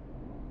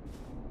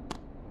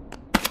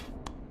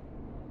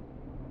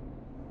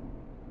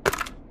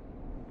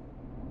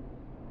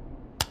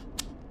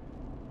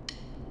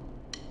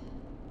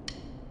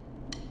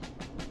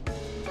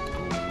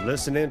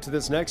 Listen in to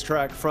this next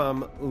track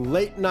from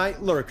Late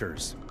Night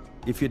Lurkers,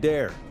 if you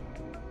dare.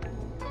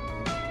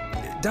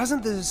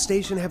 Doesn't the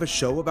station have a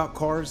show about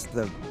cars?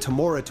 The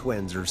Tamora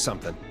twins or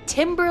something?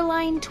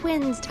 Timberline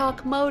twins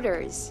talk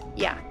motors.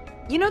 Yeah.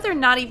 You know they're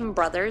not even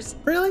brothers.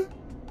 Really?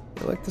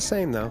 They look the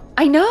same, though.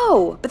 I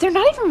know, but they're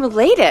not even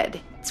related.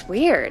 It's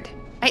weird.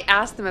 I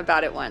asked them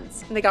about it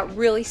once, and they got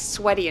really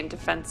sweaty and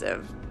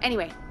defensive.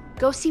 Anyway,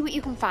 go see what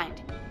you can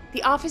find.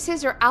 The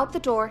offices are out the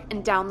door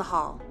and down the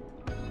hall.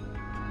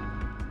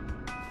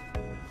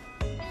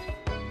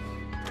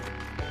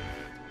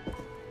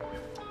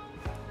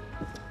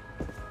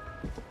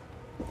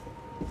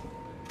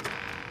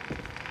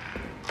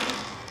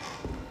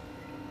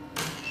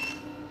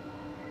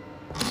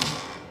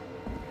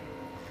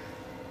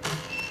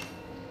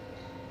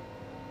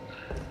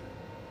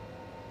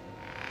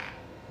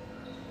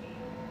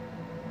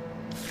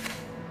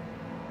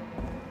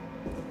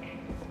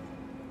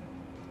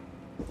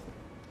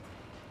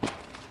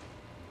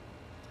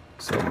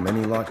 So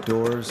many locked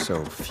doors,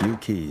 so few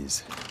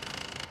keys.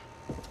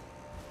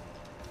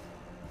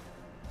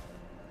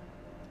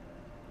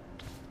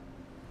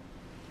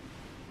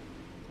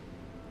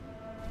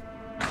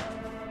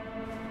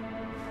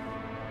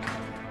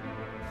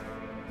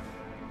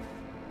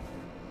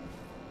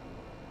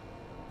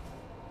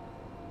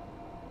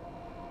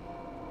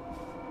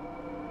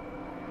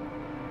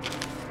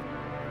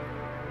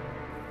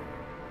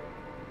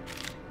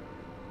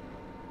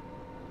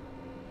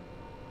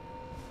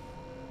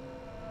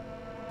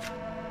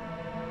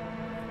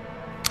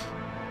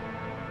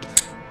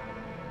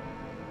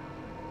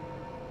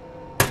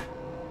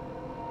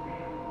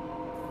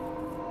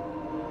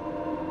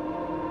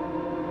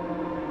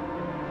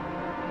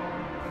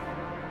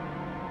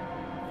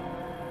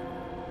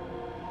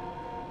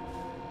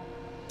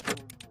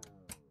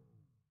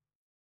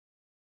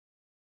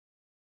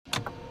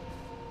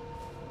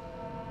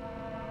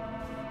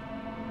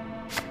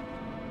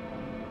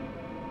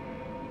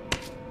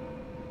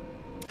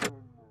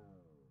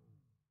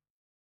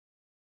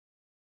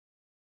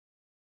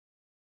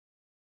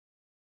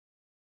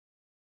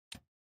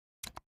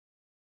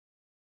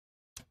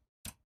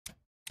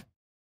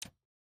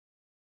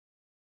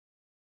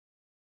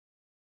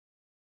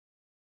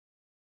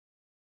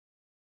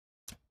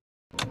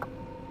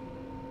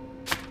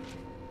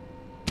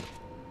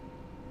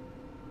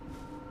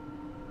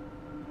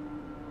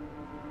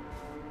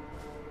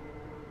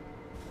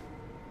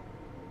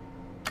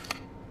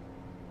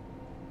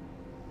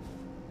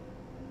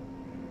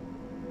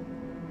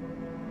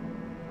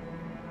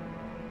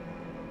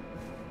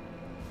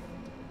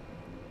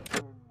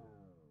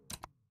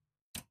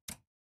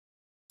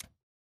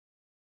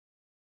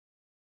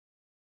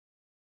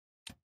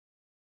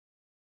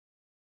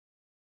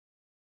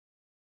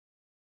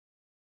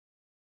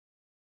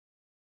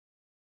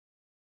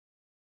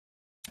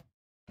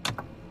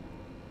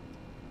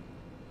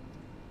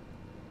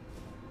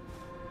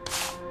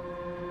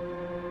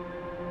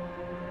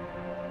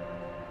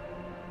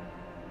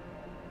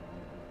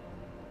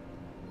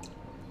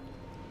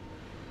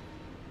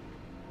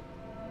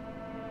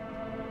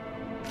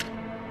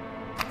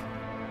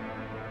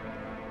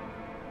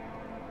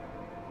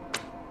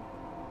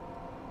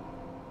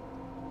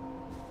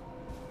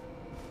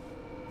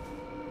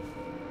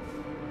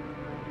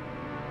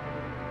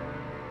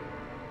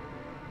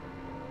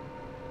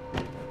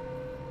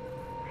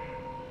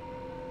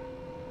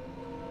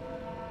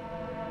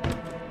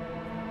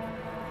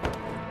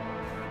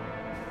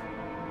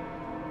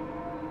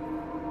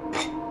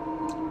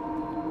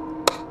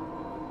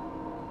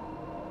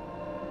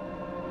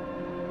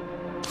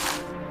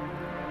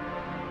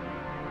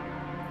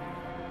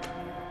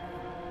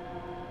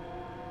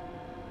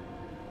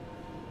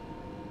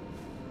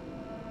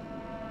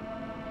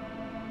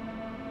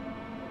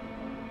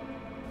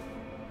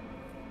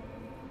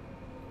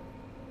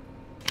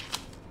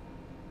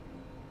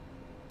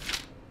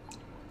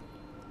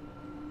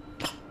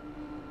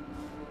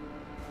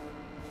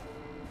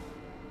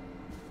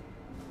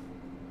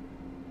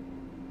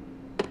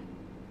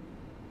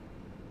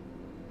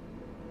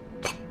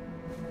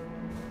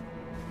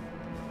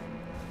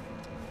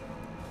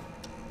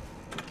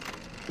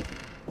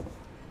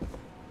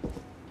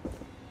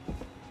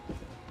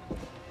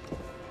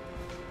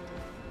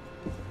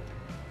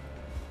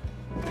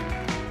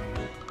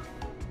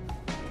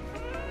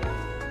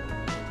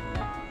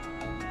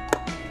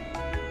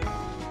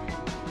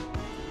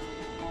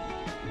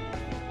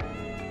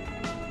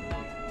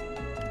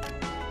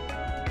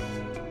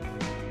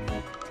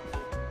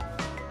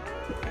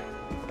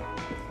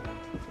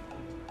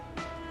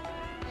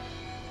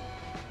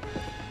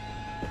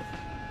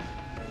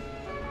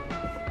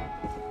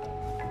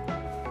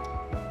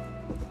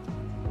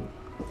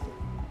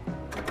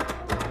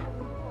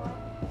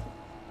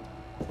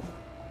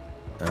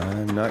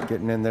 I'm not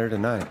getting in there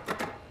tonight.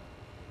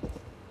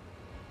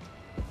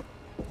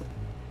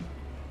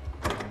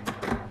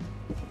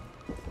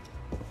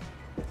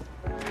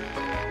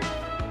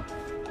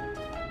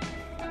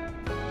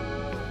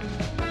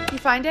 You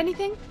find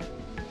anything?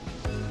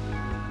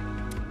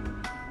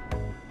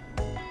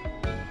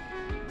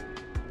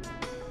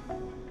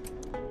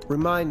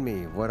 Remind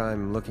me what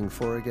I'm looking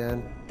for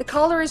again? The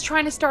caller is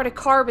trying to start a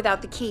car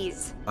without the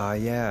keys.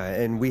 Yeah,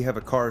 and we have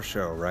a car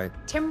show, right?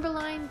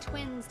 Timberline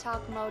Twins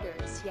Talk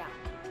Motors, yeah.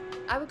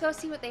 I would go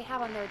see what they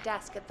have on their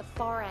desk at the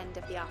far end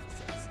of the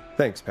offices.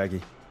 Thanks,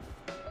 Peggy.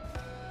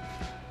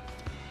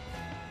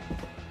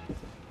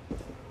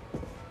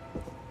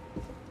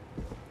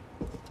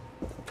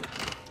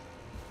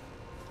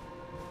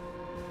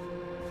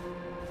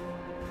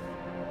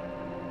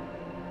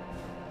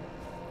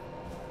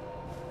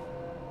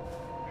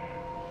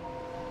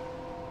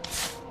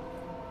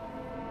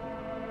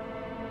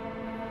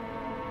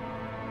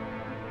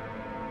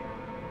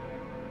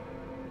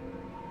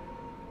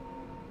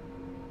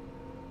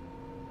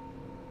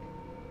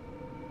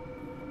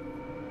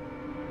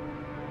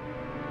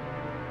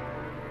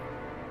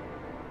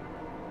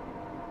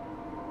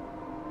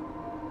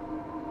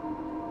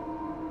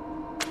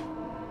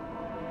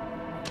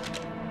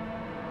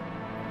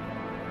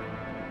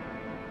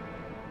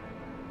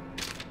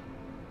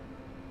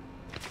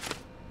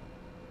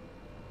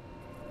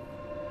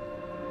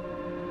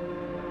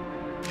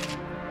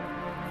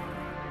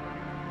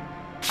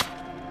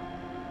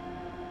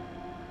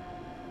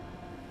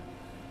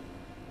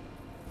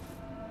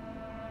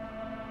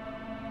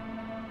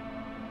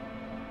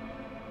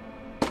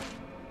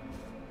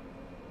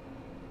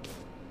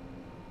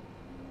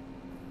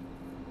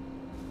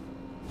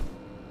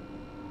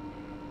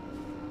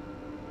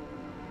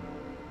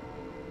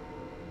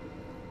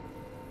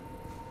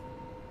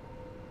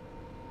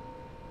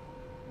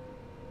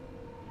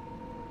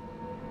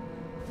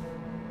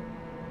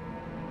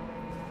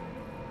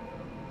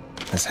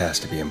 This has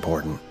to be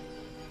important.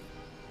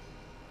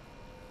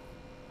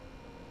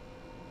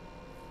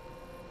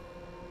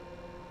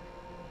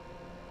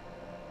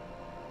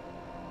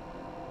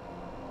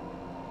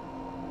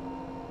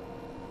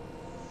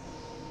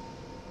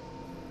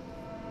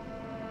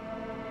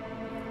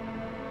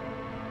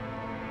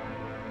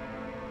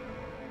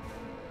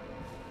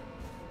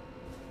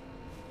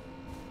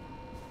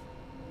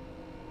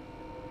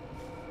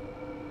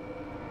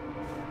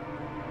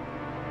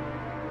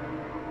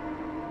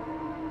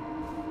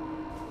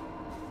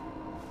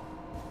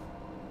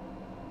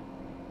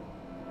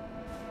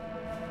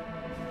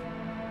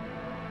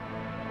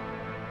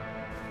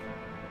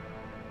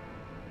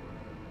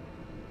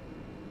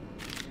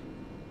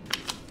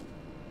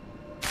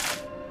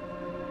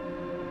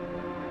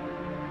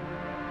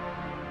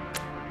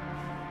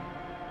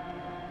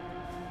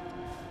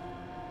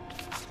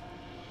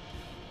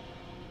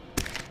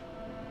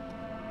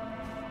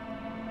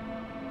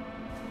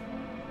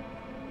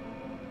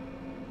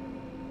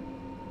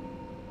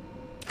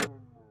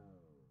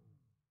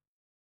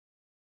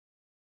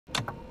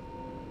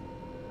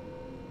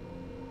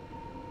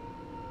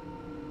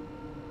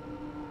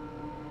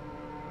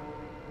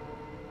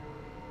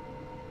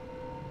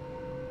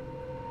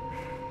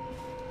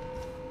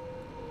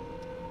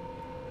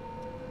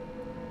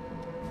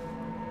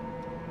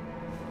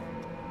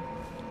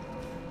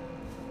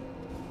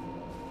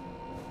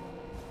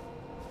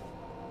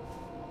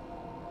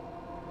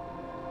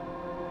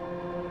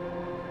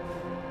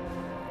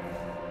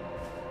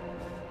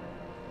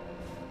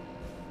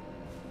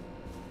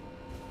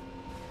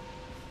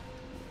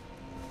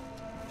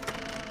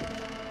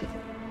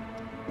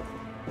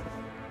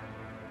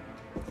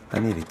 I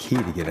need a key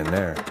to get in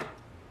there.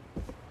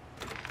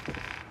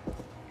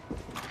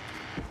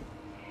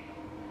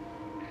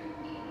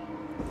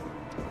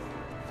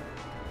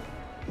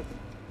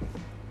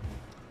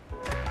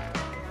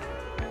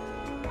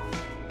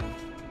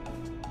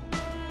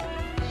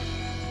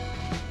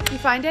 You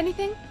find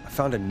anything? I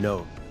found a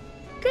note.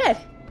 Good.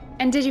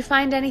 And did you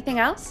find anything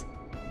else?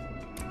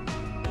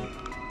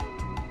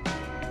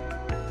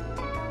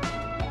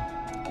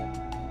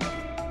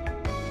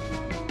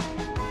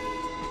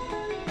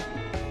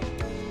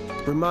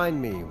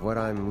 Remind me what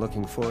I'm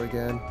looking for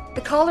again?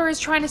 The caller is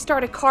trying to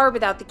start a car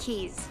without the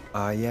keys.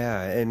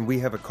 Yeah, and we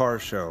have a car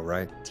show,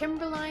 right?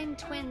 Timberline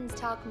Twins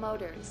Talk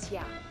Motors,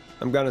 yeah.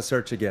 I'm gonna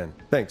search again.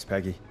 Thanks,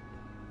 Peggy.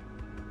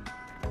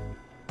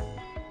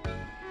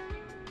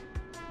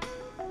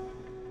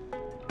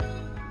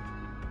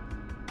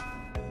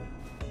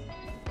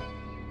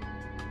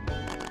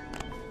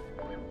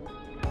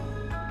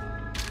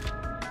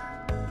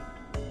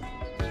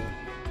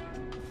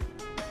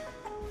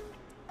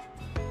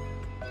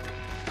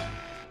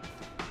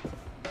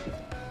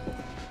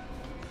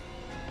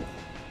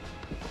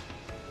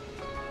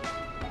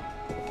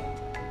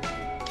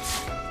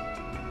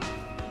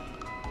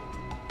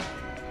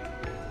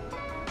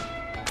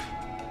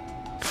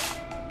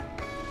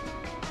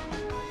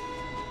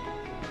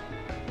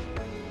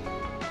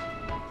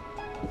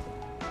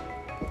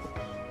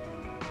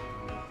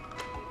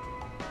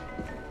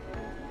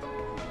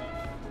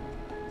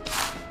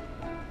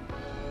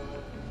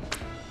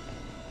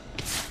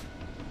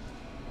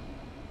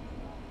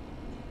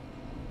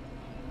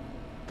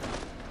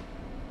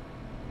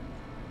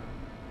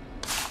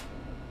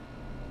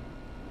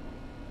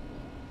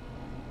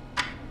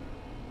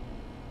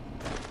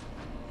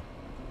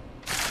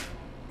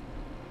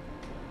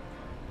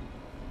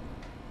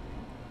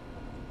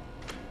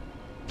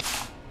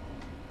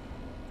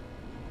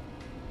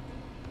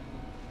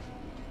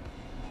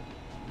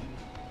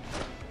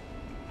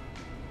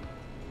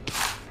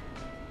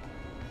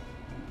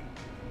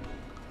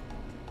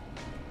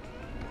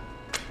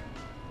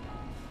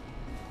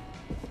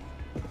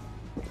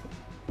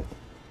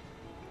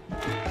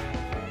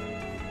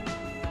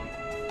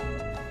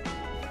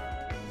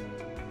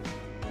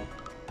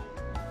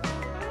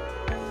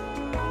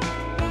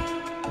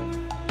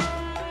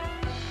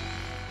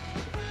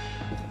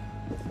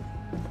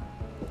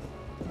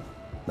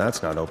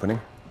 That's not opening.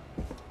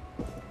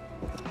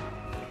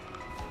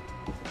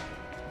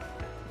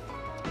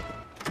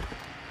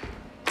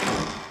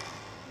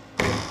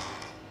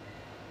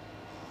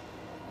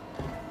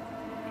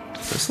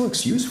 This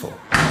looks useful.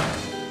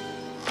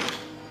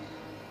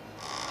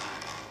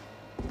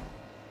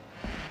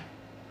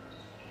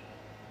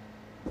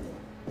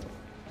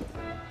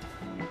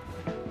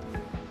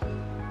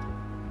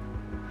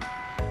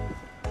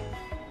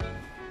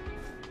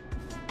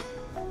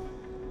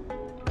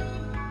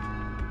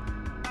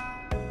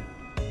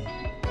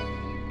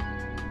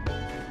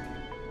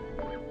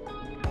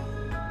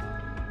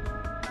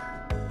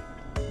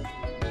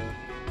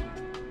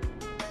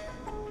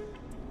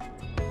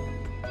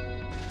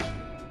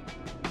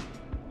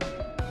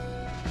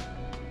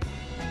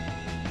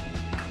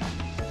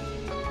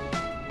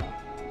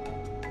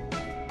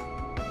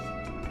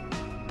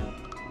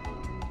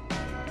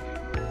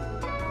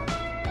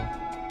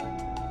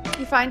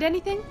 You find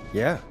anything?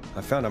 Yeah,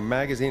 I found a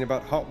magazine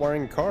about hot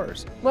wiring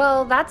cars.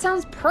 Well, that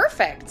sounds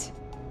perfect.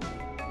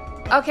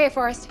 Okay,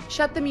 Forrest,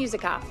 shut the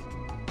music off.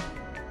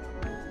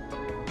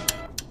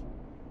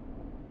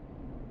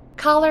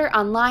 Caller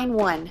on line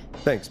 1.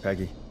 Thanks,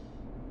 Peggy.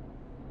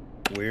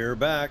 We're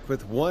back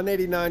with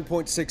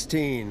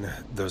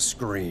 189.16, The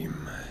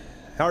Scream.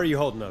 How are you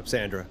holding up,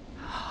 Sandra?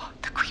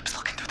 The creep's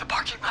looking through the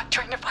parking lot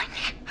trying to find me.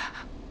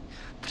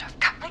 But I've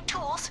got my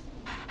tools,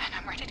 and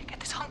I'm ready to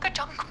get this hunk of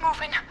junk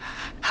moving.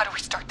 How do we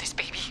start this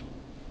baby?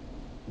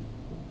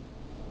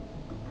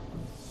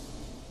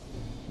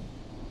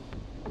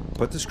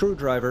 Put the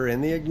screwdriver in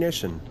the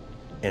ignition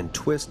and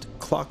twist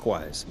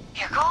clockwise.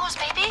 Here goes,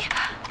 baby.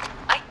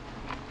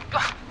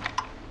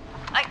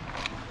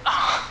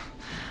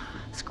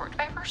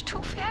 Screwdriver's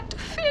too fat to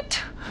fit.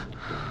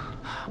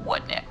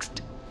 What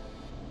next?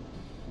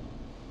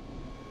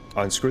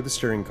 Unscrew the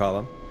steering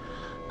column.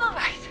 All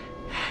right.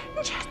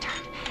 Just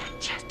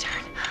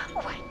turn.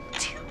 1,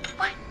 2,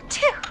 1,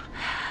 2.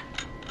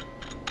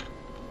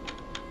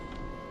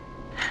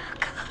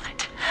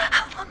 God,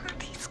 how long are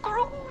these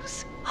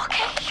screws?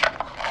 Okay,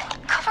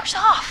 cover's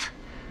off.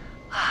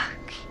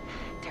 Okay.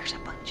 There's a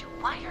bunch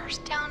of wires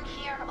down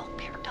here all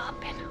paired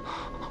up and,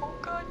 oh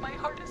God, my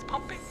heart is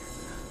pumping.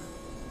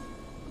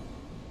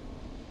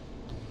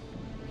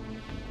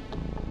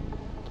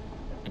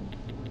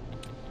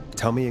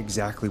 Tell me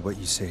exactly what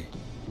you see.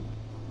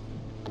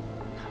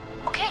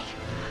 Okay,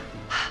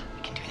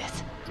 we can do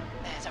this.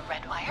 There's a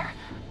red wire,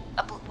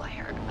 a blue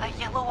wire, a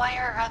yellow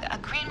wire, a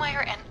green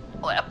wire, and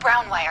a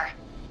brown wire.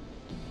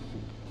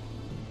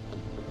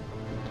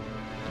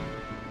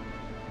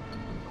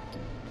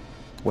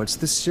 What's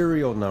the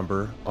serial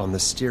number on the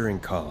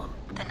steering column?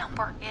 The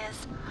number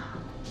is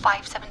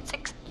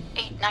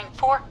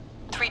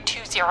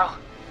 576-894-320.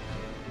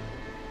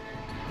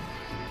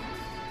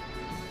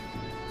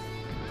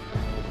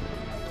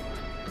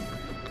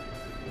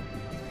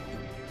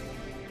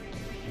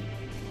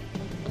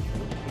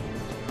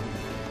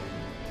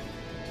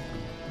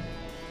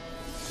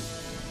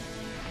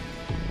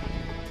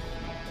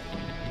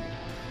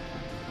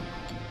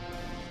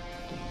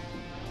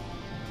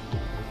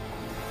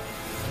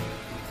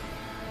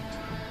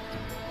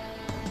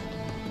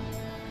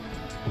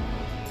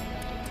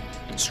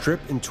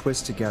 Strip and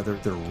twist together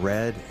the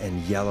red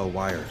and yellow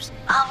wires.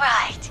 All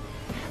right.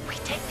 We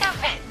take the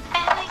red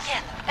and the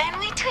yellow, and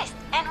we twist,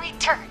 and we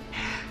turn.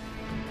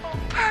 Oh,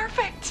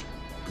 perfect.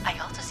 I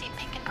also see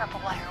pink and purple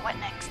wire. What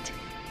next?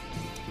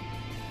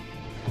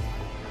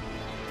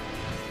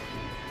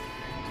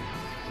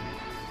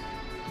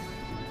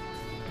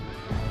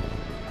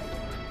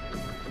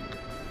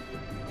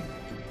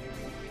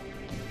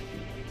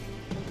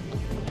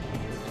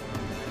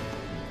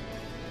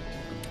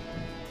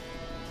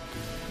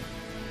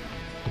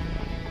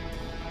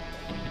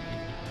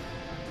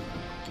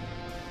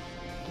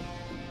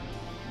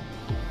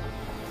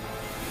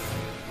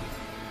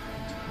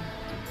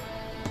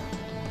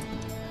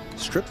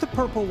 Strip the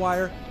purple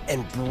wire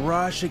and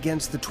brush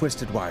against the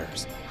twisted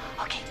wires.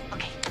 Okay.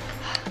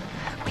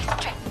 We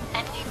strip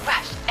and we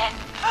brush and.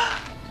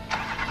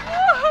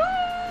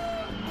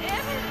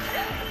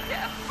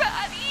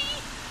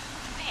 Buddy!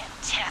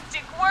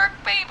 Fantastic work,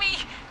 baby!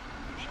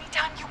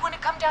 Anytime you want to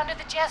come down to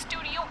the jazz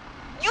studio,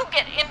 you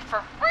get in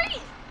for free!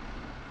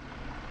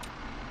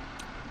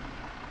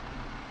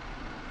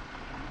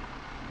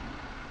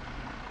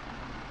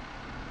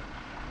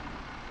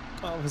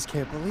 I almost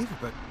can't believe it,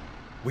 but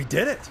we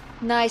did it!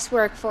 Nice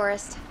work,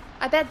 Forrest.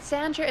 I bet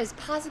Sandra is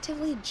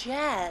positively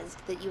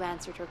jazzed that you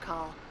answered her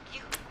call.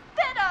 You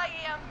bet I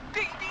am,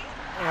 baby!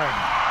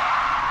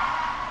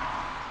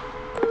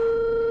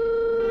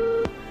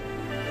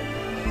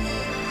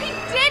 We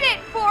did it,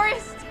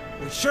 Forrest!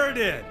 We sure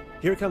did!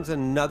 Here comes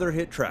another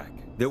hit track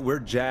that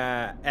we're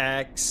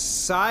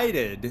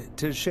excited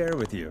to share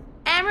with you.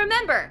 And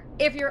remember,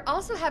 if you're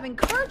also having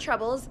car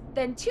troubles,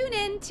 then tune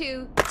in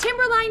to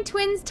Timberline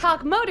Twins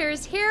Talk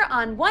Motors here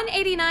on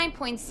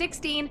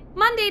 189.16,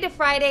 Monday to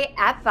Friday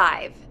at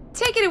 5.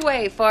 Take it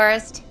away,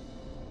 Forrest.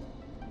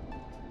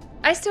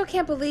 I still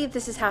can't believe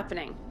this is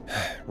happening.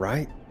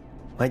 Right?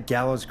 Like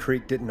Gallows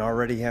Creek didn't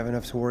already have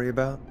enough to worry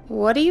about?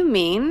 What do you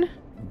mean?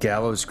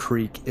 Gallows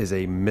Creek is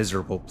a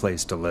miserable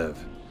place to live.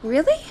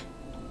 Really?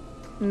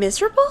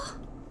 Miserable?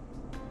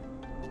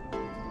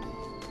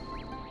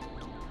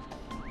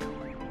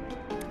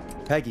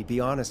 Peggy, be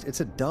honest, it's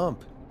a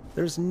dump.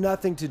 There's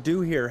nothing to do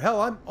here. Hell,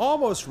 I'm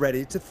almost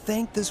ready to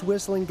thank this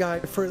whistling guy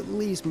for at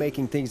least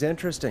making things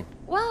interesting.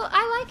 Well,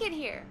 I like it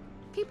here.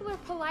 People are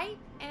polite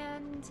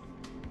and,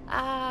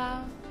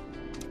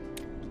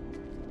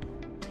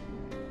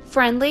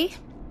 friendly,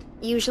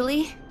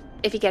 usually,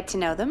 if you get to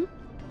know them.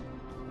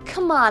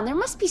 Come on, there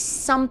must be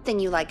something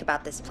you like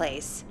about this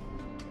place.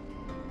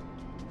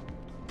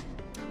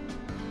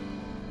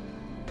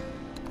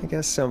 I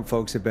guess some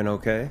folks have been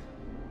okay.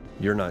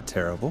 You're not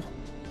terrible,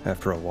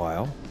 after a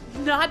while.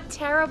 Not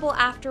terrible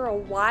after a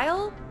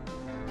while?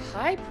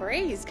 High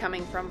praise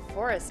coming from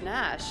Forrest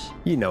Nash.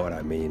 You know what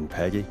I mean,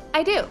 Peggy.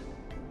 I do.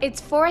 It's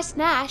Forrest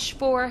Nash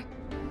for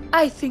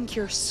I think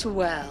you're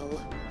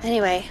swell.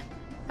 Anyway,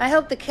 I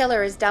hope the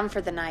killer is done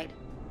for the night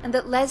and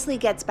that Leslie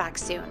gets back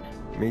soon.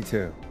 Me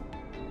too.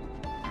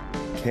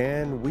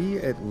 Can we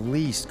at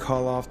least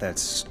call off that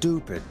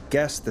stupid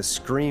Guess the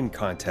Scream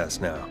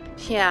contest now?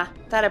 Yeah,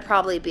 that'd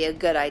probably be a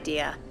good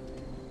idea.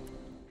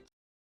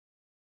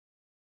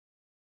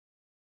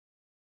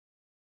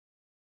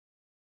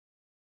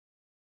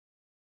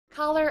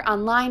 Caller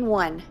on line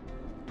 1.